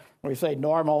more, we say,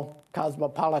 normal,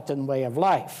 cosmopolitan way of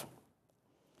life,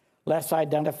 less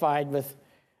identified with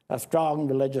a strong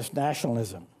religious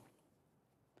nationalism.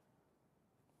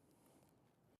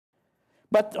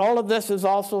 But all of this is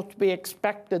also to be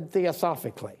expected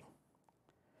theosophically.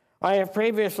 I have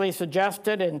previously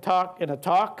suggested in a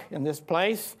talk in this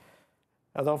place,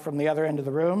 although from the other end of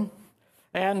the room,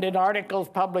 and in articles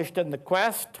published in The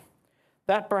Quest,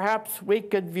 that perhaps we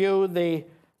could view the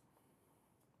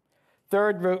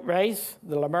third root race,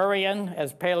 the Lemurian,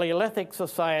 as Paleolithic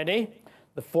society,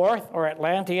 the fourth, or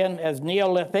Atlantean, as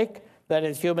Neolithic, that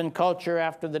is human culture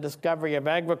after the discovery of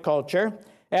agriculture,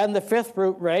 and the fifth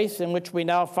root race, in which we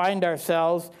now find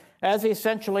ourselves, as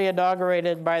essentially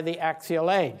inaugurated by the Axial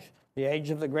Age, the age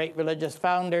of the great religious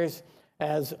founders,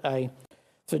 as I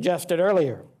suggested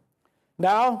earlier.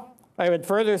 Now, I would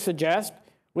further suggest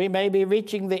we may be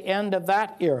reaching the end of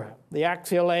that era, the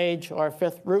Axial Age or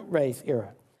fifth root race era,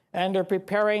 and are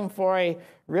preparing for a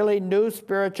really new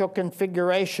spiritual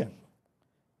configuration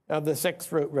of the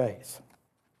sixth root race.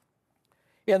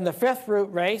 In the fifth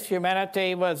root race,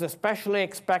 humanity was especially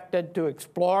expected to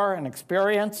explore and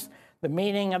experience the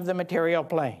meaning of the material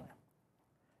plane.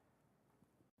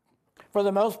 For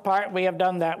the most part, we have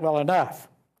done that well enough.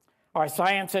 Our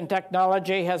science and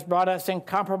technology has brought us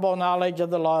incomparable knowledge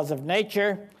of the laws of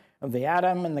nature, of the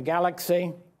atom and the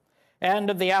galaxy, and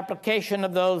of the application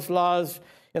of those laws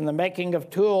in the making of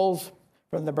tools,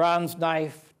 from the bronze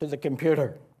knife to the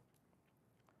computer.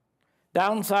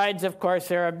 Downsides, of course,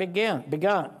 there have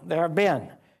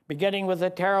been, beginning with the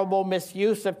terrible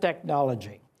misuse of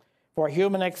technology for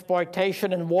human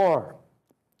exploitation and war,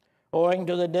 owing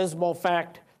to the dismal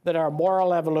fact that our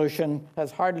moral evolution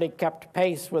has hardly kept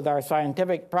pace with our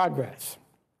scientific progress.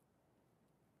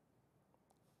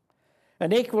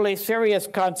 An equally serious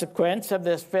consequence of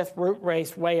this fifth root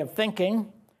race way of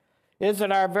thinking is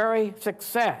that our very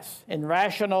success in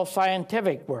rational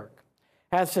scientific work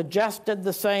has suggested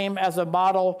the same as a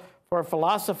model for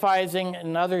philosophizing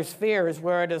in other spheres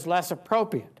where it is less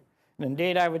appropriate, and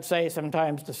indeed I would say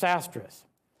sometimes disastrous,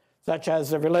 such as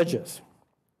the religious.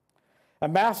 A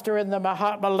master in the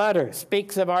Mahatma letter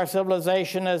speaks of our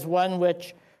civilization as one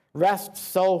which rests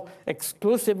so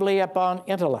exclusively upon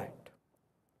intellect.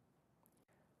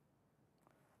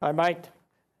 I might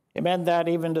amend that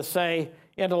even to say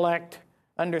intellect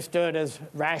understood as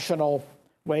rational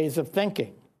ways of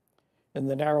thinking in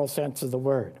the narrow sense of the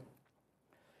word.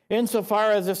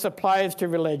 Insofar as this applies to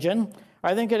religion,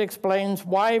 I think it explains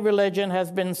why religion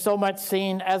has been so much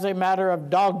seen as a matter of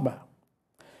dogma,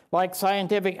 like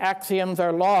scientific axioms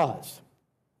or laws,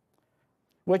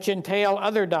 which entail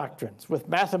other doctrines with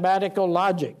mathematical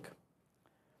logic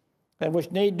and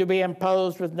which need to be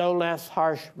imposed with no less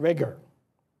harsh rigor.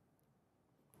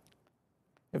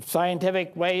 If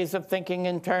scientific ways of thinking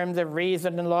in terms of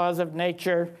reason and laws of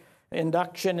nature,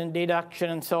 induction and deduction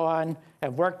and so on,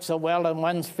 have worked so well in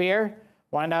one sphere,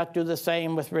 why not do the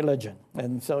same with religion?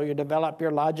 And so you develop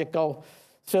your logical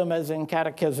summas and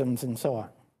catechisms and so on.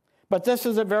 But this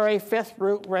is a very fifth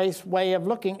root race way of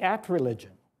looking at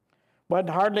religion, one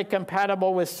hardly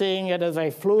compatible with seeing it as a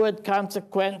fluid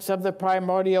consequence of the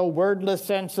primordial wordless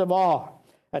sense of awe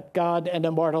at God and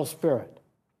immortal spirit,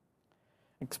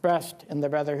 expressed in the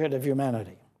brotherhood of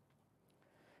humanity.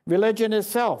 Religion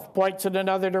itself points in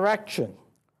another direction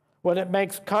when it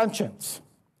makes conscience,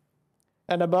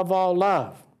 and above all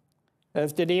love,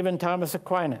 as did even Thomas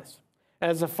Aquinas,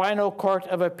 as the final court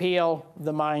of appeal of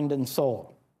the mind and soul.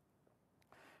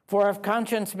 For if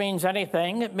conscience means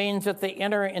anything, it means that the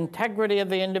inner integrity of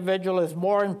the individual is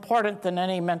more important than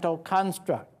any mental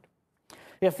construct.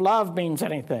 If love means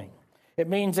anything, it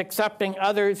means accepting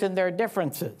others in their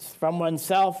differences from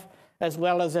oneself as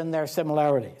well as in their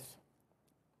similarities.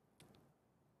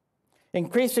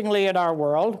 Increasingly in our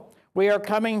world, we are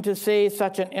coming to see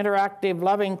such an interactive,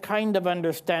 loving kind of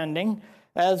understanding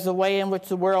as the way in which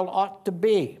the world ought to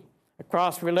be,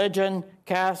 across religion,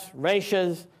 caste,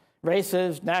 races,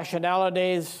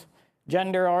 nationalities,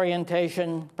 gender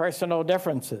orientation, personal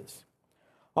differences.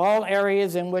 All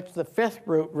areas in which the fifth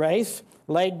root race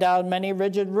laid down many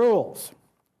rigid rules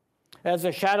as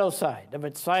a shadow side of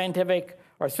its scientific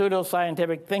or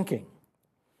pseudoscientific thinking.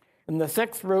 In the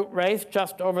sixth root race,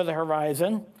 just over the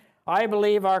horizon, I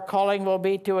believe our calling will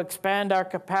be to expand our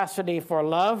capacity for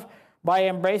love by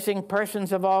embracing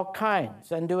persons of all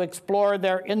kinds and to explore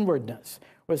their inwardness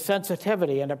with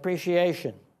sensitivity and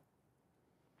appreciation.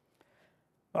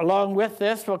 Along with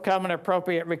this will come an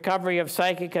appropriate recovery of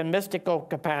psychic and mystical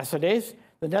capacities,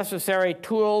 the necessary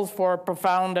tools for a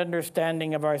profound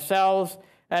understanding of ourselves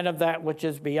and of that which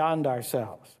is beyond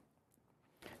ourselves.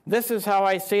 This is how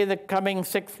I see the coming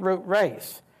sixth root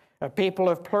race, a people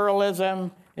of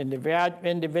pluralism,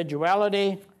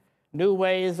 individuality, new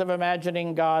ways of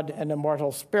imagining God and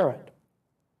immortal spirit.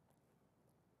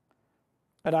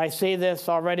 And I see this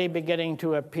already beginning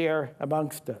to appear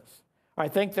amongst us. I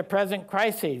think the present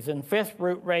crises in fifth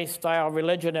root race style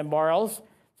religion and morals,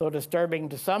 so disturbing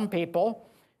to some people,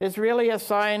 is really a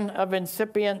sign of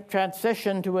incipient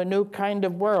transition to a new kind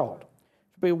of world,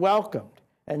 to be welcomed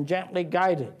and gently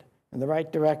guided in the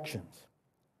right directions.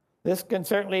 This can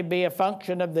certainly be a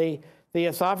function of the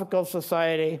Theosophical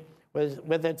Society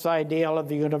with its ideal of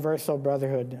the universal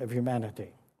brotherhood of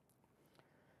humanity.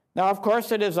 Now, of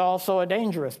course, it is also a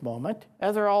dangerous moment,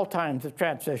 as are all times of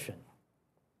transition.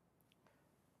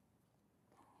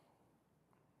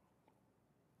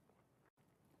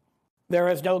 There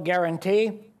is no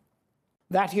guarantee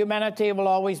that humanity will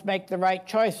always make the right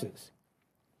choices,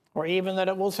 or even that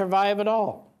it will survive at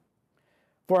all.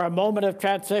 For a moment of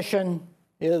transition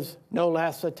is no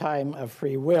less a time of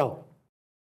free will.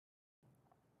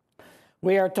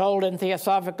 We are told in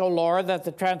theosophical lore that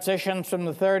the transitions from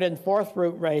the third and fourth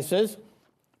root races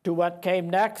to what came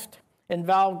next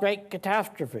involved great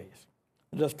catastrophes,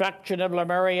 the destruction of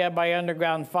Lemuria by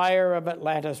underground fire, of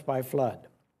Atlantis by flood.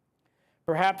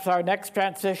 Perhaps our next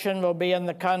transition will be in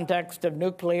the context of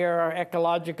nuclear or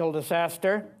ecological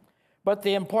disaster, but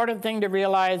the important thing to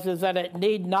realize is that it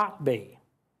need not be.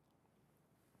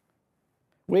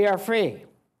 We are free.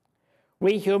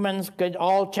 We humans could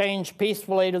all change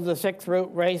peacefully to the sixth root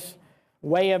race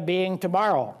way of being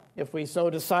tomorrow, if we so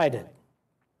decided.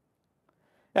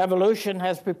 Evolution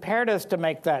has prepared us to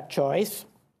make that choice,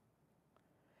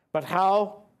 but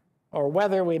how or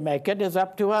whether we make it is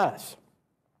up to us.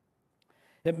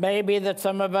 It may be that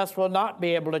some of us will not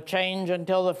be able to change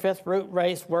until the fifth root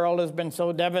race world has been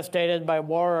so devastated by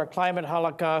war or climate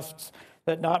holocausts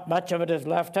that not much of it is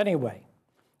left anyway,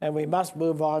 and we must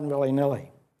move on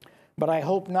willy-nilly. But I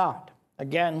hope not.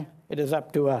 Again, it is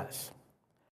up to us.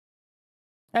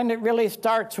 And it really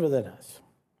starts within us.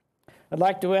 I'd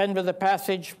like to end with a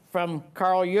passage from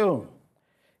Carl Jung,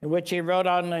 in which he wrote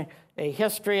on a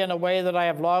history in a way that I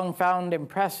have long found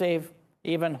impressive,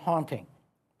 even haunting.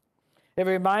 It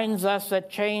reminds us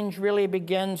that change really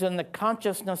begins in the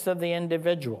consciousness of the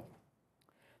individual,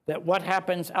 that what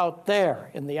happens out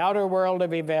there in the outer world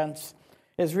of events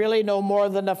is really no more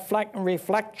than a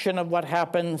reflection of what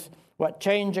happens, what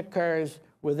change occurs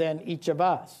within each of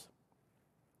us.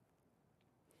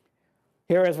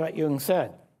 Here is what Jung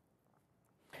said.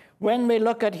 When we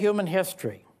look at human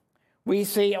history, we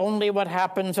see only what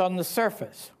happens on the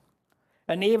surface,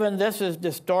 and even this is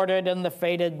distorted in the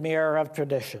faded mirror of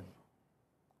tradition.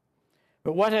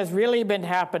 But what has really been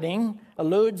happening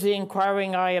eludes the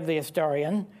inquiring eye of the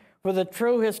historian, for the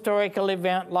true historical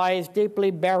event lies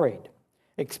deeply buried,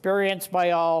 experienced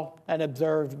by all and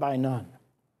observed by none.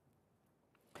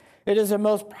 It is the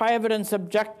most private and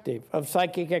subjective of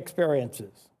psychic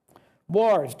experiences.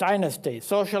 Wars, dynasties,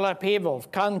 social upheavals,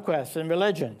 conquests, and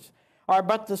religions are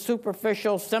but the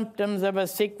superficial symptoms of a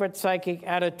secret psychic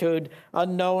attitude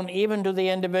unknown even to the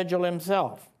individual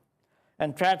himself,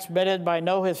 and transmitted by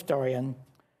no historian,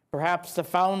 perhaps the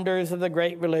founders of the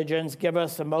great religions give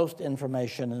us the most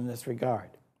information in this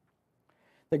regard.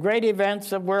 The great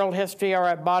events of world history are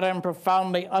at bottom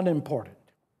profoundly unimportant.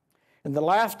 In the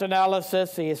last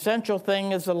analysis, the essential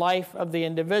thing is the life of the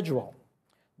individual.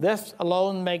 This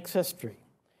alone makes history.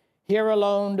 Here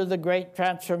alone do the great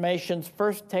transformations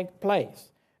first take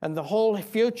place, and the whole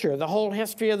future, the whole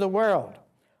history of the world,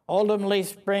 ultimately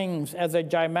springs as a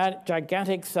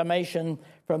gigantic summation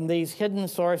from these hidden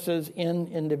sources in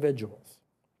individuals.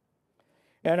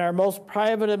 In our most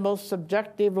private and most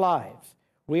subjective lives,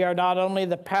 we are not only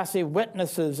the passive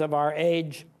witnesses of our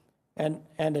age and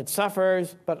its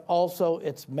sufferers, but also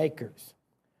its makers.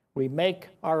 We make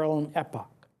our own epoch.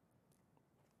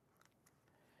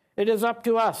 It is up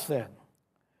to us, then,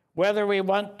 whether we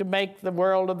want to make the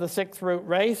world of the sixth root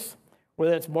race,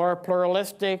 with its more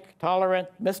pluralistic, tolerant,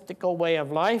 mystical way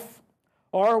of life,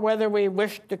 or whether we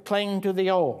wish to cling to the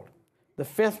old, the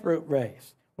fifth root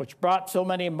race, which brought so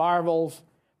many marvels,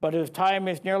 but whose time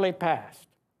is nearly past,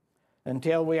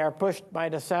 until we are pushed by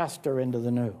disaster into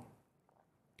the new.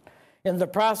 In the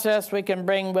process, we can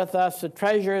bring with us the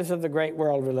treasures of the great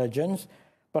world religions,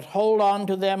 but hold on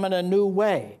to them in a new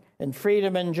way, in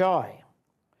freedom and joy,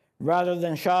 rather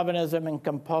than chauvinism and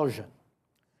compulsion,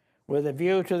 with a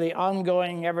view to the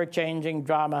ongoing, ever-changing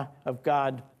drama of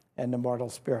God and immortal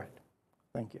spirit.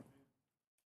 Thank you.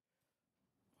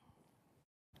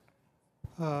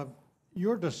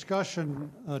 Your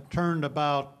discussion turned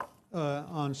about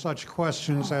on such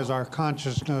questions as our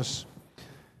consciousness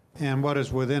and what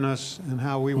is within us and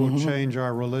how we will change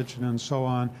our religion and so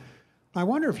on. I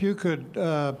wonder if you could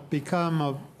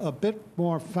become a bit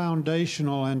more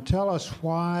foundational and tell us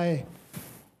why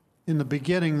in the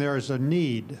beginning there is a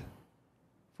need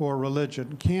for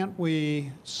religion. Can't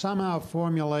we somehow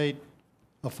formulate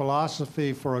a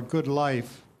philosophy for a good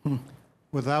life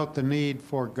without the need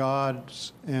for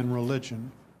gods and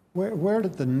religion? Where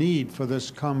did the need for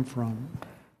this come from?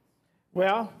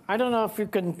 Well, I don't know if you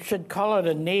should call it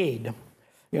a need.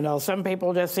 You know, some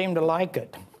people just seem to like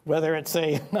it. Whether it's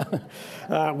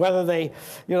whether they,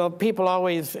 people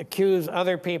always accuse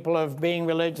other people of being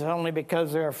religious only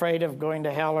because they're afraid of going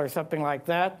to hell or something like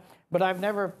that. But I've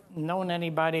never known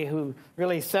anybody who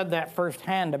really said that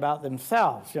firsthand about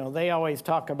themselves. They always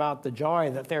talk about the joy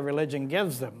that their religion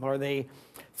gives them, or the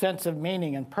sense of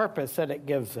meaning and purpose that it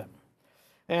gives them.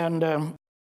 And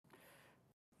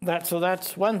so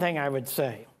that's one thing I would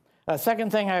say. A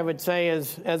second thing I would say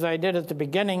is, as I did at the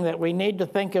beginning, that we need to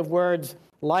think of words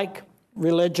like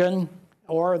religion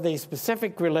or the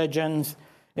specific religions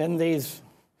in these,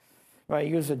 I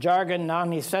use a jargon,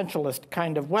 non-essentialist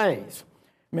kind of ways.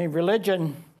 I mean,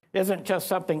 religion isn't just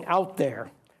something out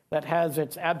there that has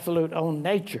its absolute own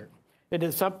nature. It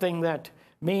is something that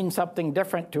means something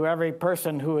different to every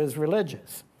person who is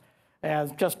religious,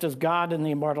 just as God and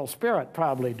the immortal spirit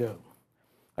probably do.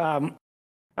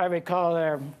 I recall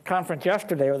our conference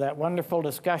yesterday, or that wonderful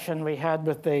discussion we had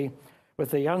with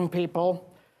the young people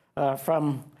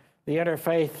from the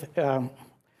interfaith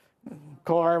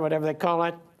corps, whatever they call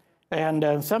it,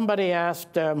 and somebody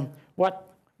asked, what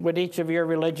would each of your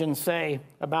religions say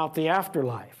about the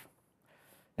afterlife?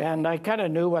 And I kind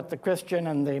of knew what the Christian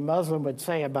and the Muslim would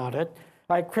say about it.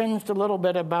 I cringed a little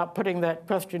bit about putting that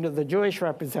question to the Jewish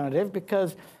representative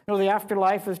because the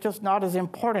afterlife is just not as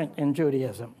important in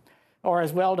Judaism or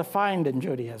as well defined in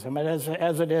Judaism as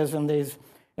it is in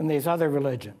these other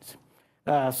religions.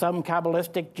 Some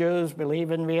Kabbalistic Jews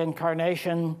believe in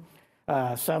reincarnation.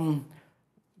 Some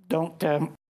don't.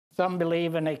 Some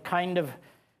believe in a kind of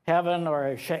heaven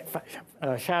or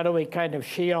a shadowy kind of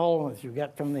Sheol, as you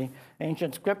get from the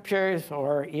ancient scriptures,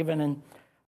 or even in.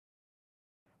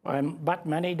 But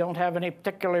many don't have any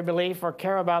particular belief or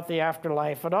care about the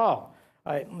afterlife at all.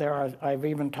 I've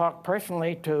even talked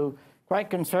personally to quite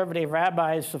conservative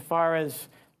rabbis so far as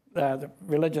the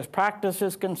religious practice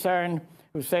is concerned,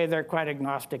 who say they're quite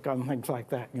agnostic on things like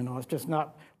that. It's just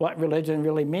not what religion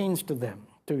really means to them.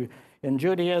 In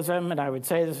Judaism, and I would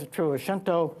say this is true of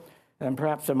Shinto, and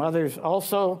perhaps some others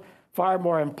also, far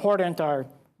more important are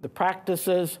the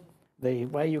practices, the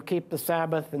way you keep the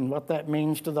Sabbath and what that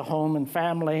means to the home and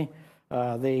family,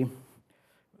 the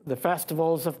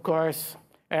festivals, of course,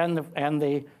 and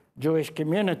the Jewish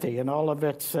community and all of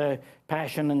its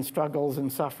passion and struggles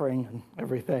and suffering and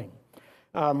everything.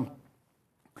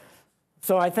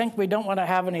 So I think we don't want to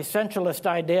have an essentialist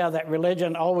idea that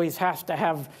religion always has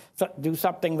to do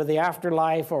something with the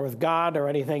afterlife or with God or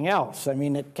anything else. I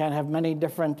mean, it can have many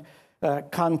different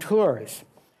contours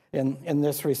in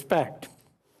this respect.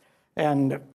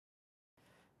 And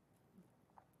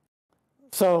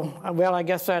So, well, I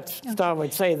guess that's what I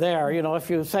would say there. You know, if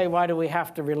you say, why do we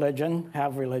have to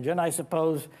have religion, I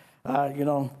suppose, you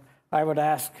know, I would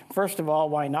ask, first of all,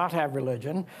 why not have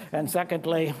religion? And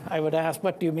secondly, I would ask,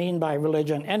 what do you mean by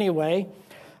religion anyway?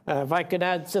 If I could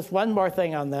add just one more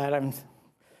thing on that,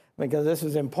 because this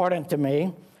is important to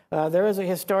me. There is a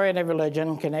historian of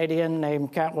religion, Canadian,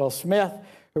 named Cantwell Smith,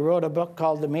 who wrote a book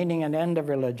called The Meaning and End of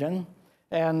Religion.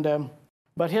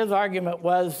 But his argument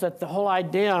was that the whole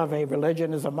idea of a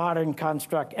religion is a modern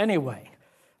construct anyway,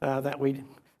 that we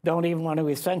don't even want to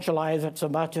essentialize it so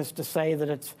much as to say that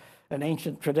it's an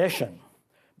ancient tradition,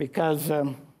 because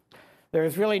there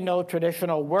is really no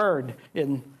traditional word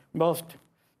in most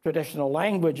traditional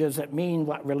languages that mean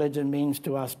what religion means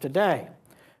to us today.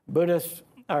 Buddhists,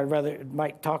 or rather,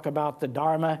 might talk about the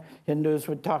Dharma. Hindus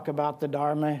would talk about the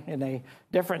Dharma in a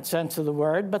different sense of the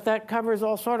word, but that covers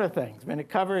all sort of things. I mean, it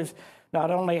covers not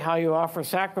only how you offer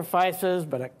sacrifices,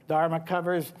 but Dharma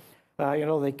covers, you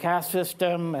know, the caste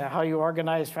system, how you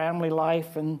organize family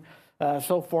life, and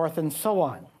so forth and so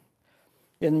on.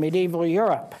 In medieval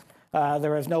Europe,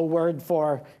 there is no word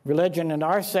for religion in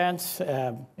our sense.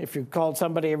 If you called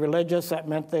somebody religious, that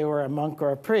meant they were a monk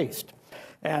or a priest.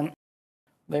 And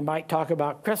they might talk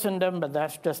about Christendom, but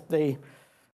that's just their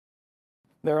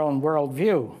own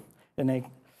worldview in a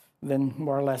then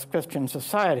more or less Christian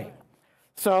society.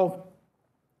 So,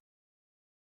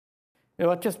 you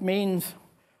know, it just means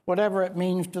whatever it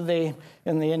means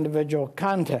in the individual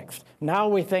context. Now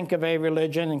we think of a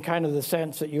religion in kind of the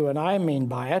sense that you and I mean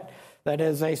by it, that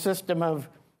is a system of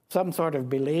some sort of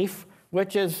belief,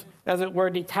 which is, as it were,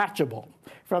 detachable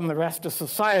from the rest of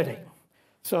society,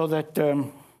 so that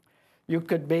you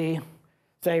could be,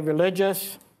 say,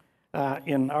 religious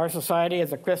in our society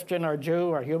as a Christian or Jew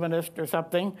or humanist or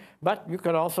something, but you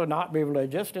could also not be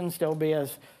religious and still be a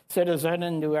citizen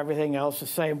and do everything else the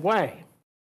same way.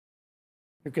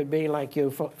 You could be like you,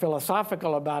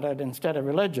 philosophical about it instead of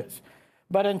religious.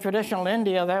 But in traditional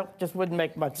India, that just wouldn't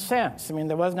make much sense. I mean,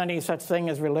 there wasn't any such thing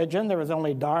as religion. There was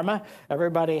only Dharma.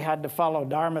 Everybody had to follow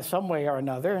Dharma some way or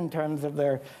another in terms of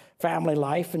their family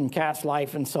life and caste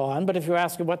life and so on. But if you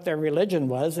asked them what their religion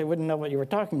was, they wouldn't know what you were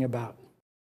talking about.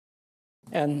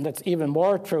 And that's even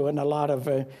more true in a lot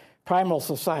of primal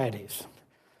societies.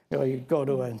 You know, you go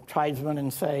to a tribesman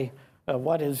and say,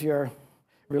 what is your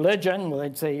religion? Well,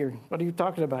 they'd say, what are you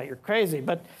talking about? You're crazy.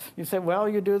 But you say, well,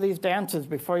 you do these dances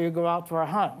before you go out for a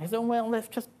hunt. You say, well, that's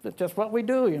just what we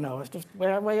do, you know. It's just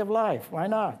our way of life. Why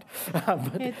not?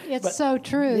 It's so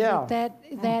true that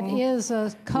is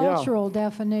a cultural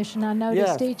definition. I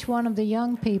noticed each one of the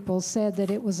young people said that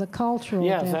it was a cultural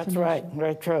definition. Yes, that's right.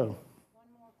 Very true. One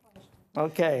more question.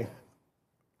 Okay.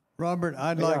 Robert,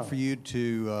 I'd like for you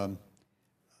to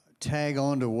tag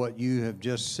on to what you have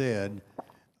just said.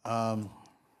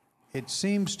 It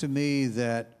seems to me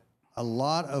that a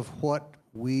lot of what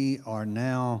we are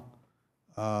now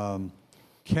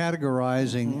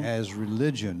categorizing as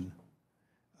religion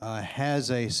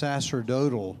has a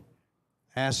sacerdotal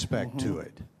aspect to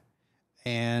it.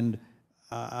 And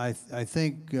I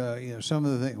think you know, some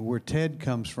of the things where Ted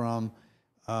comes from,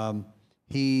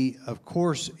 he, of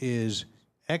course, is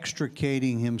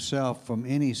extricating himself from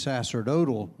any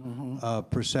sacerdotal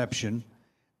perception,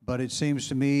 but it seems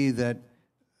to me that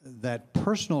that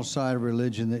personal side of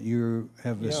religion that you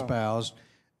have espoused,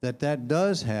 that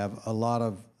does have a lot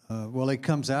of, well, it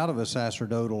comes out of a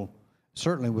sacerdotal,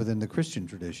 certainly within the Christian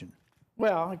tradition.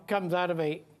 Well, it comes out of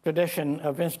a tradition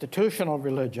of institutional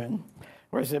religion,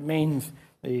 whereas it means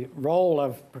the role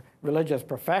of religious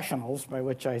professionals, by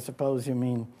which I suppose you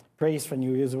mean priests when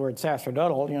you use the word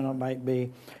sacerdotal, you know, it might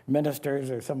be ministers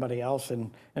or somebody else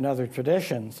in other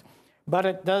traditions. But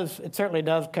it certainly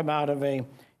does come out of a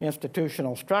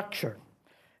institutional structure.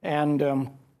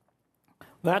 And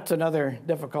that's another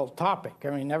difficult topic. I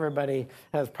mean, everybody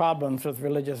has problems with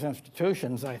religious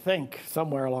institutions, I think,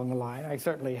 somewhere along the line. I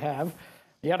certainly have.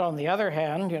 Yet on the other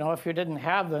hand, you know, if you didn't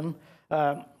have them,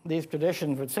 these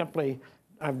traditions would simply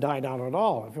have died out at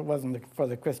all if it wasn't for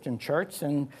the Christian church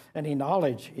and any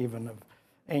knowledge even of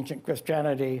ancient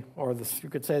Christianity, or you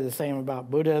could say the same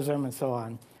about Buddhism and so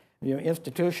on. You know,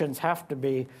 institutions have to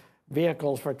be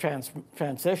vehicles for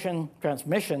transmission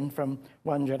from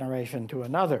one generation to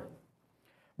another.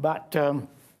 But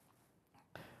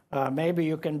maybe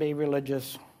you can be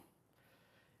religious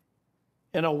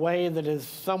in a way that is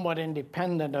somewhat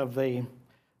independent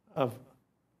of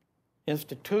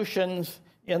institutions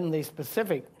in the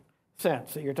specific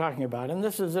sense that you're talking about. And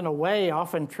this is in a way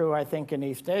often true, I think, in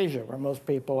East Asia, where most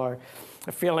people are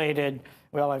affiliated.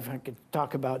 Well, if I could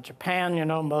talk about Japan, you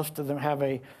know, most of them have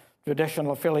a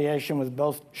traditional affiliation with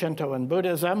both Shinto and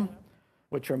Buddhism.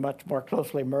 which are much more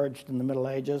closely merged in the Middle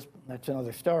Ages. That's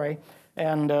another story.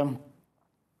 And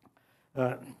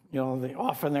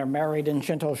often they're married in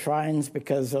Shinto shrines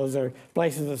because those are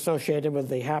places associated with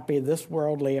the happy, this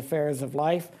worldly affairs of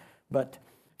life. But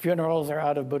funerals are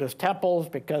out of Buddhist temples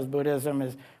because Buddhism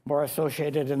is more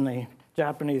associated in the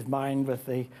Japanese mind with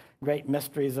the great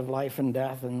mysteries of life and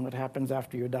death and what happens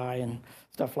after you die and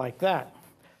stuff like that.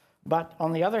 But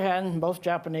on the other hand, most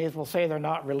Japanese will say they're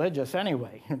not religious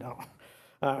anyway.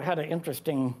 I had an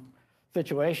interesting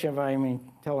situation, if I may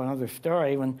tell another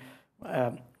story. When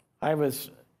I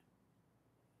was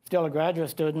still a graduate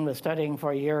student, was studying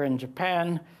for a year in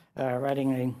Japan,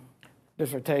 writing a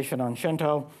dissertation on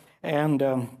Shinto, and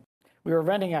we were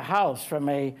renting a house from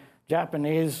a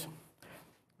Japanese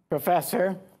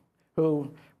professor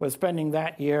who was spending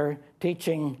that year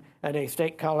teaching at a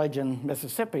state college in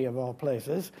Mississippi, of all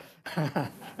places.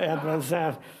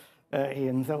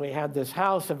 And so we had this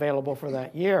house available for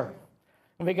that year.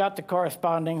 And we got to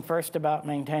corresponding first about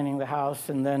maintaining the house,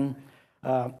 and then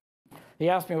he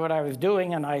asked me what I was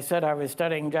doing, and I said I was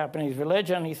studying Japanese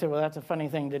religion. He said, well, that's a funny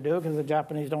thing to do because the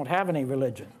Japanese don't have any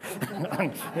religion.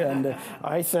 And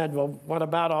I said, well, what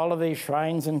about all of these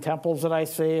shrines and temples that I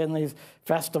see and these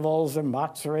festivals and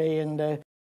matsuri and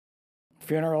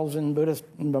funerals and Buddhist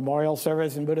memorial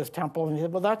service in Buddhist temple? And he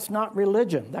said, well, that's not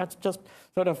religion. That's just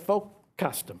sort of folk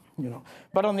custom,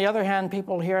 But on the other hand,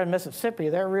 people here in Mississippi,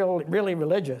 they're really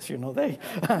religious, They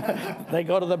they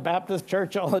go to the Baptist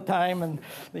church all the time, and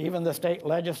even the state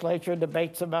legislature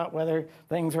debates about whether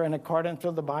things are in accordance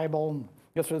with the Bible.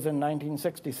 This was in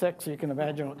 1966, so you can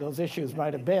imagine what those issues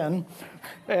might have been.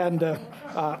 And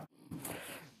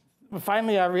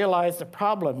finally, I realized the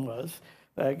problem was,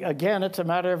 again, it's a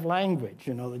matter of language.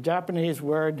 The Japanese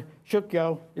word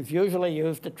shukyo is usually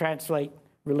used to translate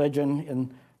religion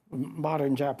in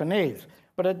modern Japanese,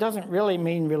 but it doesn't really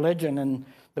mean religion in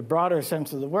the broader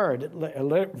sense of the word.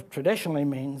 It traditionally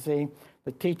means the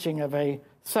teaching of a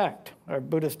sect or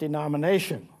Buddhist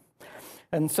denomination.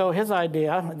 And so his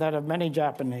idea, that of many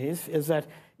Japanese, is that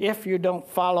if you don't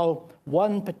follow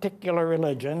one particular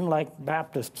religion, like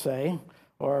Baptists say,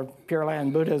 or Pure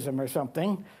Land Buddhism or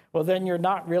something, well, then you're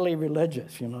not really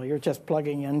religious. You're just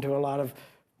plugging into a lot of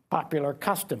popular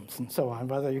customs and so on,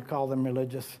 whether you call them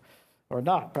religious or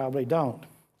not, probably don't.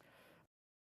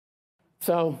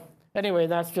 So anyway,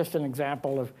 that's just an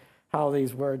example of how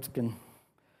these words can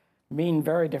mean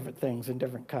very different things in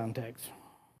different contexts.